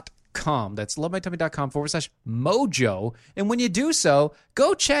lovemytummy.com. That's lovemytummy.com/mojo. And when you do so,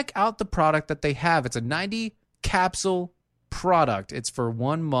 go check out the product that they have. It's a 90 capsule product. It's for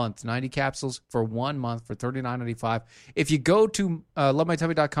 1 month, 90 capsules for 1 month for $39.95. If you go to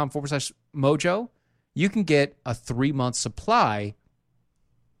lovemytummy.com/mojo, you can get a 3-month supply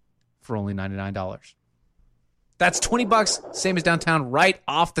for only $99. That's $20, same as downtown, right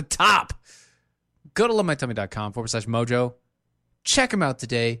off the top. Go to lovemytummy.com/mojo. Check them out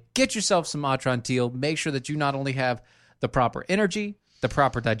today. Get yourself some Atrantil. Make sure that you not only have the proper energy, the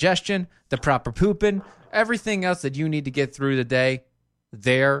proper digestion, the proper pooping, everything else that you need to get through the day,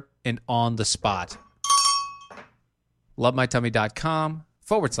 there and on the spot.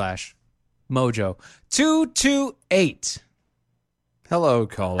 lovemytummy.com/mojo. 228. Hello,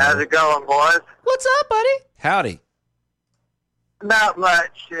 caller. How's it going, boys? What's up, buddy? Howdy. Not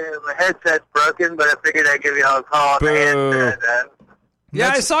much. My headset's broken, but I figured I'd give you all a call on the handset. Yeah,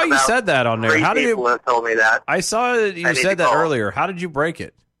 I saw you said that on there. How did people have told me that. I saw that you said that earlier. How did you break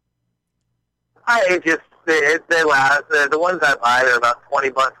it? They last. The ones I buy are about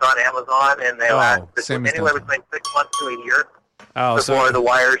 $20 on Amazon, and they last anywhere between 6 months to a year. Before the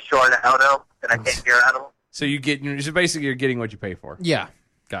wire's short out, and I can't hear out of them. So you're getting what you pay for. Yeah,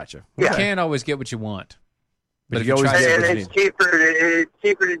 gotcha. You can't always get what you want, but you always get what you need. It's cheaper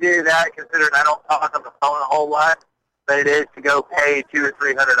to do that, considering I don't talk on the phone a whole lot. But it is to go pay $200 or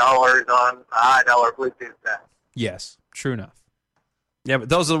 $300 on a high-dollar Bluetooth set. Yes, true enough. Yeah, but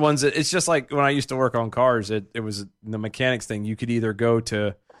those are the ones that it's just like when I used to work on cars. It was the mechanics thing. You could either go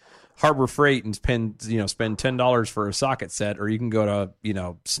to Harbor Freight and spend $10 for a socket set, or you can go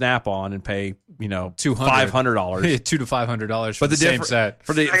to Snap-on and pay $500, $200 to $500 for the same set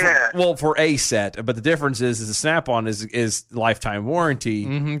for a set. But the difference is the Snap-on is lifetime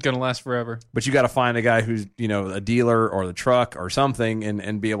warranty, gonna last forever. But you got to find a guy who's a dealer or the truck or something,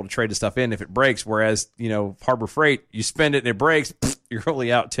 and be able to trade the stuff in if it breaks. Whereas Harbor Freight, you spend it and it breaks, you're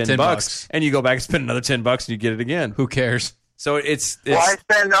only out $10, and you go back and spend another $10 and you get it again. Who cares? So it's why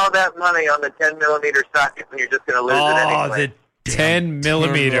spend all that money on the 10mm socket when you're just going to lose it anyway? The 10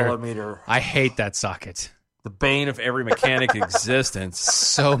 millimeter. I hate that socket. The bane of every mechanic existence.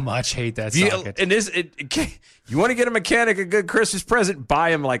 So much hate that socket. You want to get a mechanic a good Christmas present? Buy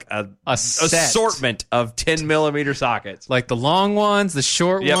him like a assortment of 10mm sockets, like the long ones, the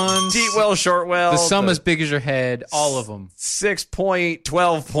short ones, deep well, short well, some as big as your head, all of them, 6-point,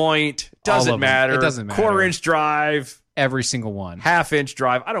 12-point, doesn't matter. It doesn't matter. 1/4-inch drive. Every single one. 1/2-inch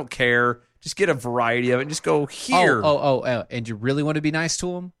drive. I don't care. Just get a variety of it and just go here. And you really want to be nice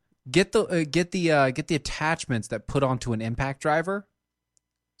to them? Get the attachments that put onto an impact driver,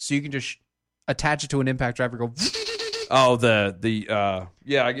 so you can just attach it to an impact driver. Go. I get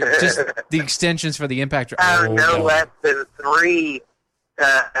just the extensions for the impact driver. I have no less than three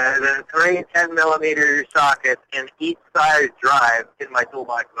 10mm sockets in each side drive in my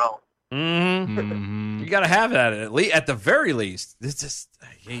toolbox zone. You got to have that at the very least. This just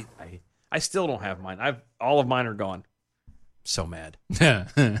I still don't have mine. All of mine are gone. So mad.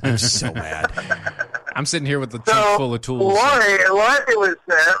 I'm so mad. I'm sitting here with the trunk full of tools. Lonnie was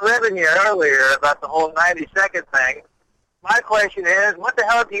ribbing you earlier about the whole 90-second thing. My question is, what the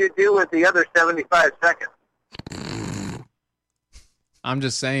hell do you do with the other 75 seconds? I'm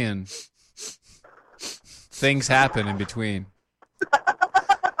just saying, things happen in between.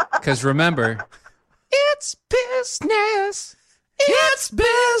 Because remember, it's business. It's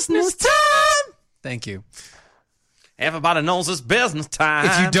business time. Thank you. Everybody knows it's business time.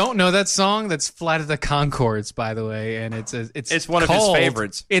 If you don't know that song, that's Flight of the Conchords, by the way, and it's one of his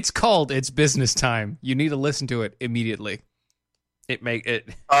favorites. It's called "It's Business Time." You need to listen to it immediately. All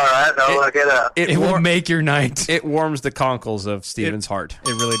right, I'll look it up. It will make your night. It warms the conkles of Steven's heart.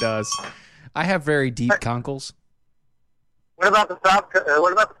 It really does. I have very deep conkles. What about the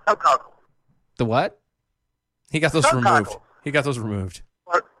subconkles? The what? He got those removed.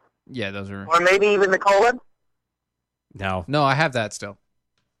 Yeah, those are. Or maybe even the colon? No, I have that still.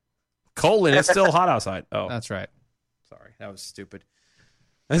 Colon, it's still hot outside. Oh, that's right. Sorry, that was stupid.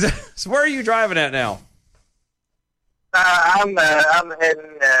 So where are you driving at now? I'm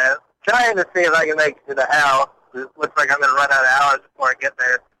heading, trying to see if I can make it to the house. It looks like I'm going to run out of hours before I get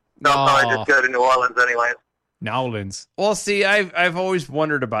there. So I'll probably just go to New Orleans anyways. New Orleans. Well, see, I've always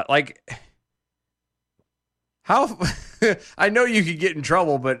wondered about, like, how... I know you could get in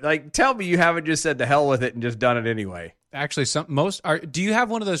trouble, but, like, tell me you haven't just said to hell with it and just done it anyway. Actually, do you have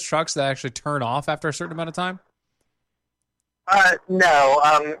one of those trucks that actually turn off after a certain amount of time?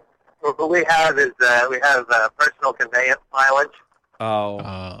 No. What we have is personal conveyance mileage. Oh.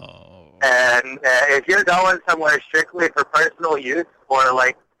 And if you're going somewhere strictly for personal use, or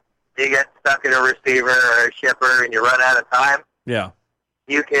like you get stuck in a receiver or a shipper and you run out of time, yeah,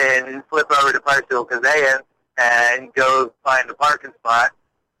 you can flip over to personal conveyance and go find a parking spot.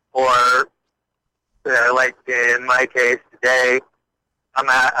 Or like in my case today,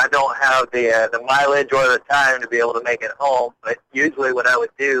 I don't have the mileage or the time to be able to make it home. But usually, what I would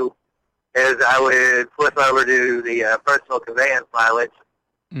do is I would flip over to the personal conveyance mileage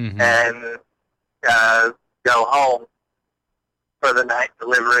and go home for the night,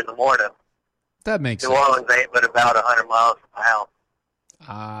 deliver in the morning. That makes sense. New Orleans ain't but about 100 miles from my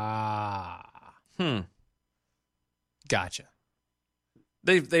house. Gotcha.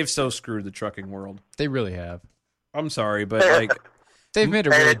 They've so screwed the trucking world. They really have. I'm sorry, but like they've made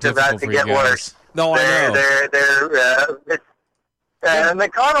it really difficult for you guys. Worse. No, I know. And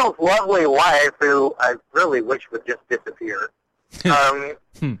McConnell's lovely wife, who I really wish would just disappear, has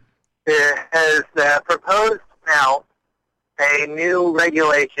proposed now a new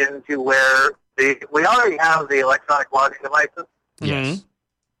regulation to where we already have the electronic logging devices. Yes.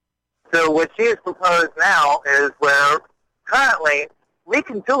 So what she has proposed now is where currently we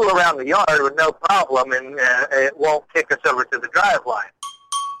can tool around the yard with no problem, and it won't kick us over to the drive line.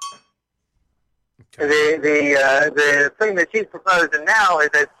 Okay. The thing that she's proposing now is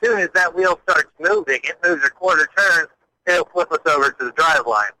as soon as that wheel starts moving, it moves a quarter turn, it'll flip us over to the drive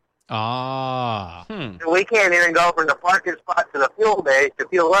line. We can't even go from the parking spot to the fuel bay to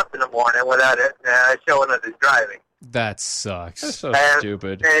fuel up in the morning without it showing us as driving. That sucks. That's so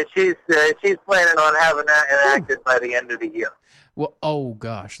stupid. And she's planning on having that enacted by the end of the year. Well, oh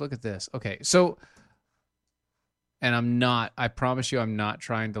gosh, look at this. Okay, so, and I promise you I'm not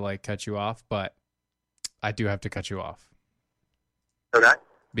trying to like cut you off, but I do have to cut you off. Okay.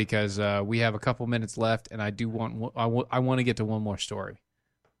 Because we have a couple minutes left, and I want to get to one more story.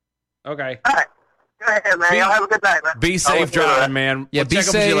 Okay. All right. Go ahead, man. Y'all have a good night, man. Be safe driving, man. Yeah, be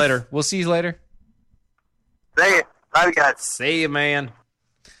safe. We'll see you later. We'll see you later. See you. Bye, guys. See you, man.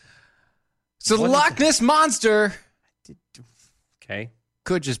 So the Loch Ness Monster... Okay.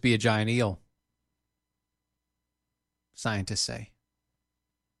 Could just be a giant eel. Scientists say.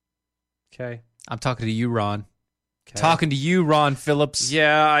 Okay. I'm talking to you, Ron. Okay. Talking to you, Ron Phillips.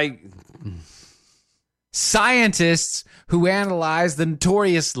 Yeah, Scientists who analyzed the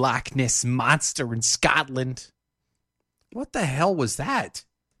notorious Loch Ness Monster in Scotland. What the hell was that?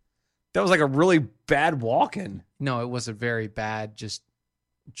 That was like a really bad walk-in. No, it was a very bad, just,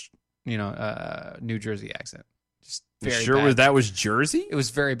 New Jersey accent. Just very bad. That was Jersey? It was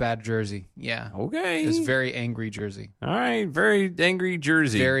very bad Jersey. Yeah. Okay. It was very angry Jersey. All right. Very angry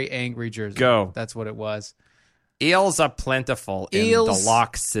Jersey. Very angry Jersey. Go. That's what it was. Eels are plentiful in the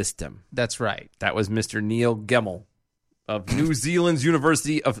loch system. That's right. That was Mr. Neil Gemmell of New Zealand's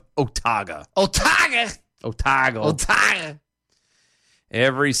University of Otago. Otago.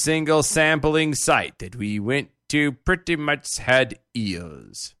 Every single sampling site that we went to pretty much had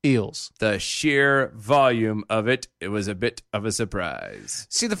eels. The sheer volume of it was a bit of a surprise.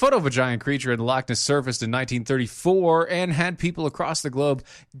 See, the photo of a giant creature in the Loch Ness surfaced in 1934 and had people across the globe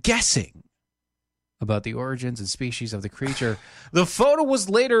guessing about the origins and species of the creature. The photo was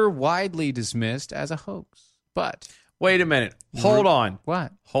later widely dismissed as a hoax. But wait a minute. Hold on.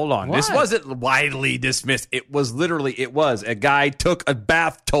 What? Hold on. What? This wasn't widely dismissed. It was literally, a guy took a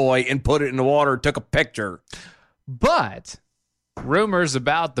bath toy and put it in the water, took a picture. But rumors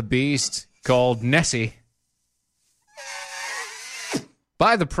about the beast called Nessie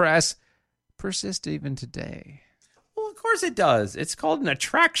by the press persist even today. Well, of course it does. It's called an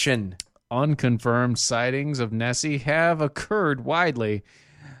attraction. Unconfirmed sightings of Nessie have occurred widely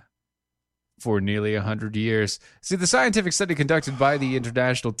for nearly 100 years. See, the scientific study conducted by the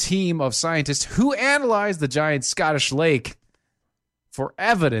international team of scientists who analyzed the giant Scottish lake for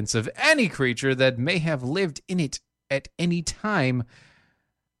evidence of any creature that may have lived in it at any time,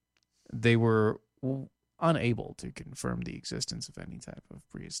 they were unable to confirm the existence of any type of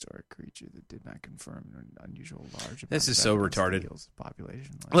prehistoric creature that did not confirm an unusual large. This is so retarded.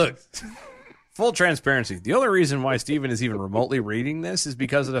 Population. Look, full transparency. The only reason why Steven is even remotely reading this is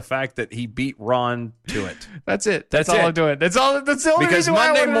because of the fact that he beat Ron to it. That's it. That's all I'm doing. That's the only because reason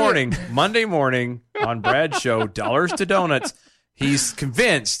why Monday morning on Brad's show, Dollars to Donuts, he's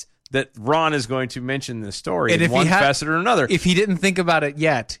convinced that Ron is going to mention this story And in if one he had- facet or another. If he didn't think about it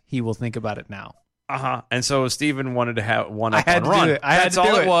yet, he will think about it now. And so Steven wanted to have one up I had on to Ron. do it. I had That's to do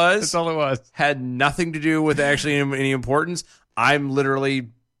all it. it was. That's all it was. Had nothing to do with actually any importance. I'm literally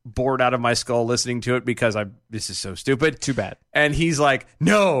bored out of my skull listening to it because this is so stupid. Too bad. And he's like,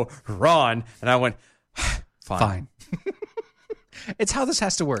 no, Ron. And I went, fine. It's how this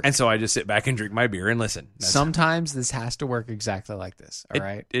has to work. And so I just sit back and drink my beer and listen. Sometimes this has to work exactly like this. All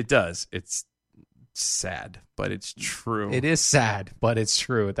right. It does. It's sad, but it's true. It is sad, but it's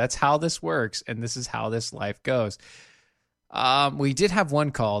true. That's how this works, and this is how this life goes. We did have one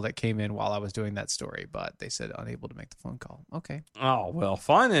call that came in while I was doing that story, but they said unable to make the phone call. Okay. Oh, well,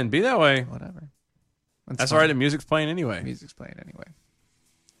 fine then. Be that way. Whatever. That's all right. The music's playing anyway. Music's playing anyway.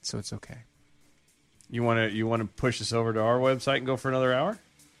 So it's okay. You want to push us over to our website and go for another hour?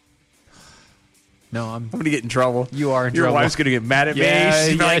 No, I'm going to get in trouble. You are in Your trouble. wife's going to get mad at me. Yeah,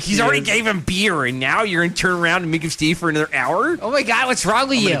 She's like, yes, he's she already is. gave him beer, and now you're going to turn around and make him stay for another hour? Oh, my God. What's wrong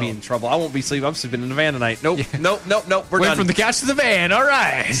with I'm you? going to be in trouble. I won't be sleeping. I'm sleeping in the van tonight. Nope. Nope. We're Went done. from the couch to the van. All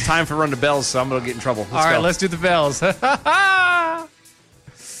right. It's time for Run the Bells, so I'm going to get in trouble. All right, let's do the bells.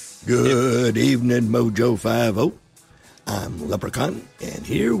 Good evening, Mojo 50. I'm Leprechaun, and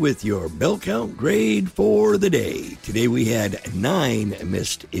here with your bell count grade for the day. Today we had 9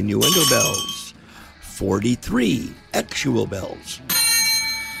 missed innuendo bells, 43 actual bells,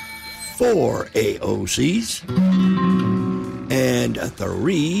 4 AOCs, and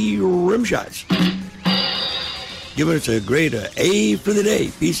 3 rim shots. Giving us a grade of A for the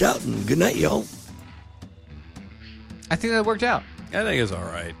day. Peace out and good night, y'all. I think that worked out. I think it's all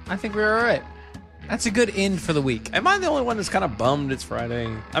right. I think we're all right. That's a good end for the week. Am I the only one that's kind of bummed it's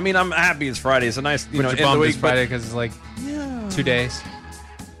Friday? I mean, I'm happy it's Friday. It's a nice, But end you're of the bummed week. it's Friday because it's like 2 days.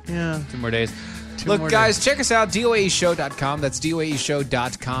 Yeah. 2 more days. Two Look, more guys, days. check us out, DOAEshow.com. That's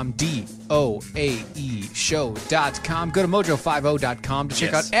DOAEshow.com, DOAEshow.com. Go to Mojo50.com to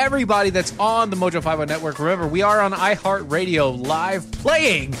check Yes. out everybody that's on the Mojo50 network. Remember, we are on iHeartRadio live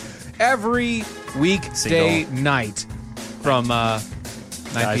playing every weekday night from 9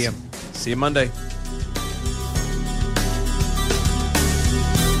 Guys, p.m. See you Monday.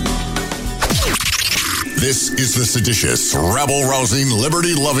 This is the seditious, rabble-rousing,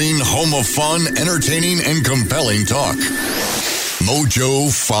 liberty-loving, home of fun, entertaining, and compelling talk. Mojo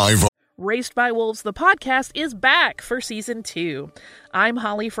 50. Raised by Wolves, the podcast, is back for season 2. I'm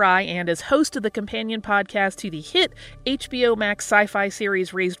Holly Fry, and as host of the companion podcast to the hit HBO Max sci-fi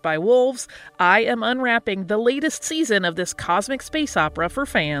series Raised by Wolves, I am unwrapping the latest season of this cosmic space opera for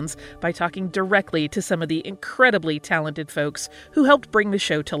fans by talking directly to some of the incredibly talented folks who helped bring the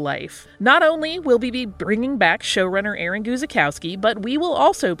show to life. Not only will we be bringing back showrunner Aaron Guzikowski, but we will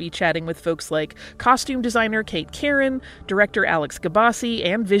also be chatting with folks like costume designer Kate Karen, director Alex Gabassi,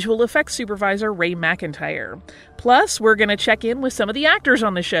 and visual effects supervisor Ray McIntyre. Plus, we're going to check in with some of the actors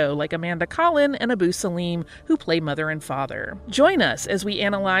on the show, like Amanda Collin and Abu Salim, who play mother and father. Join us as we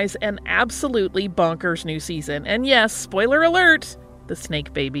analyze an absolutely bonkers new season. And yes, spoiler alert, the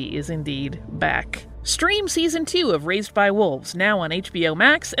snake baby is indeed back. Stream season 2 of Raised by Wolves now on HBO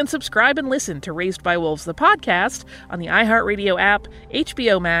Max, and subscribe and listen to Raised by Wolves the podcast on the iHeartRadio app,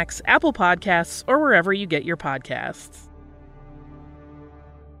 HBO Max, Apple Podcasts, or wherever you get your podcasts.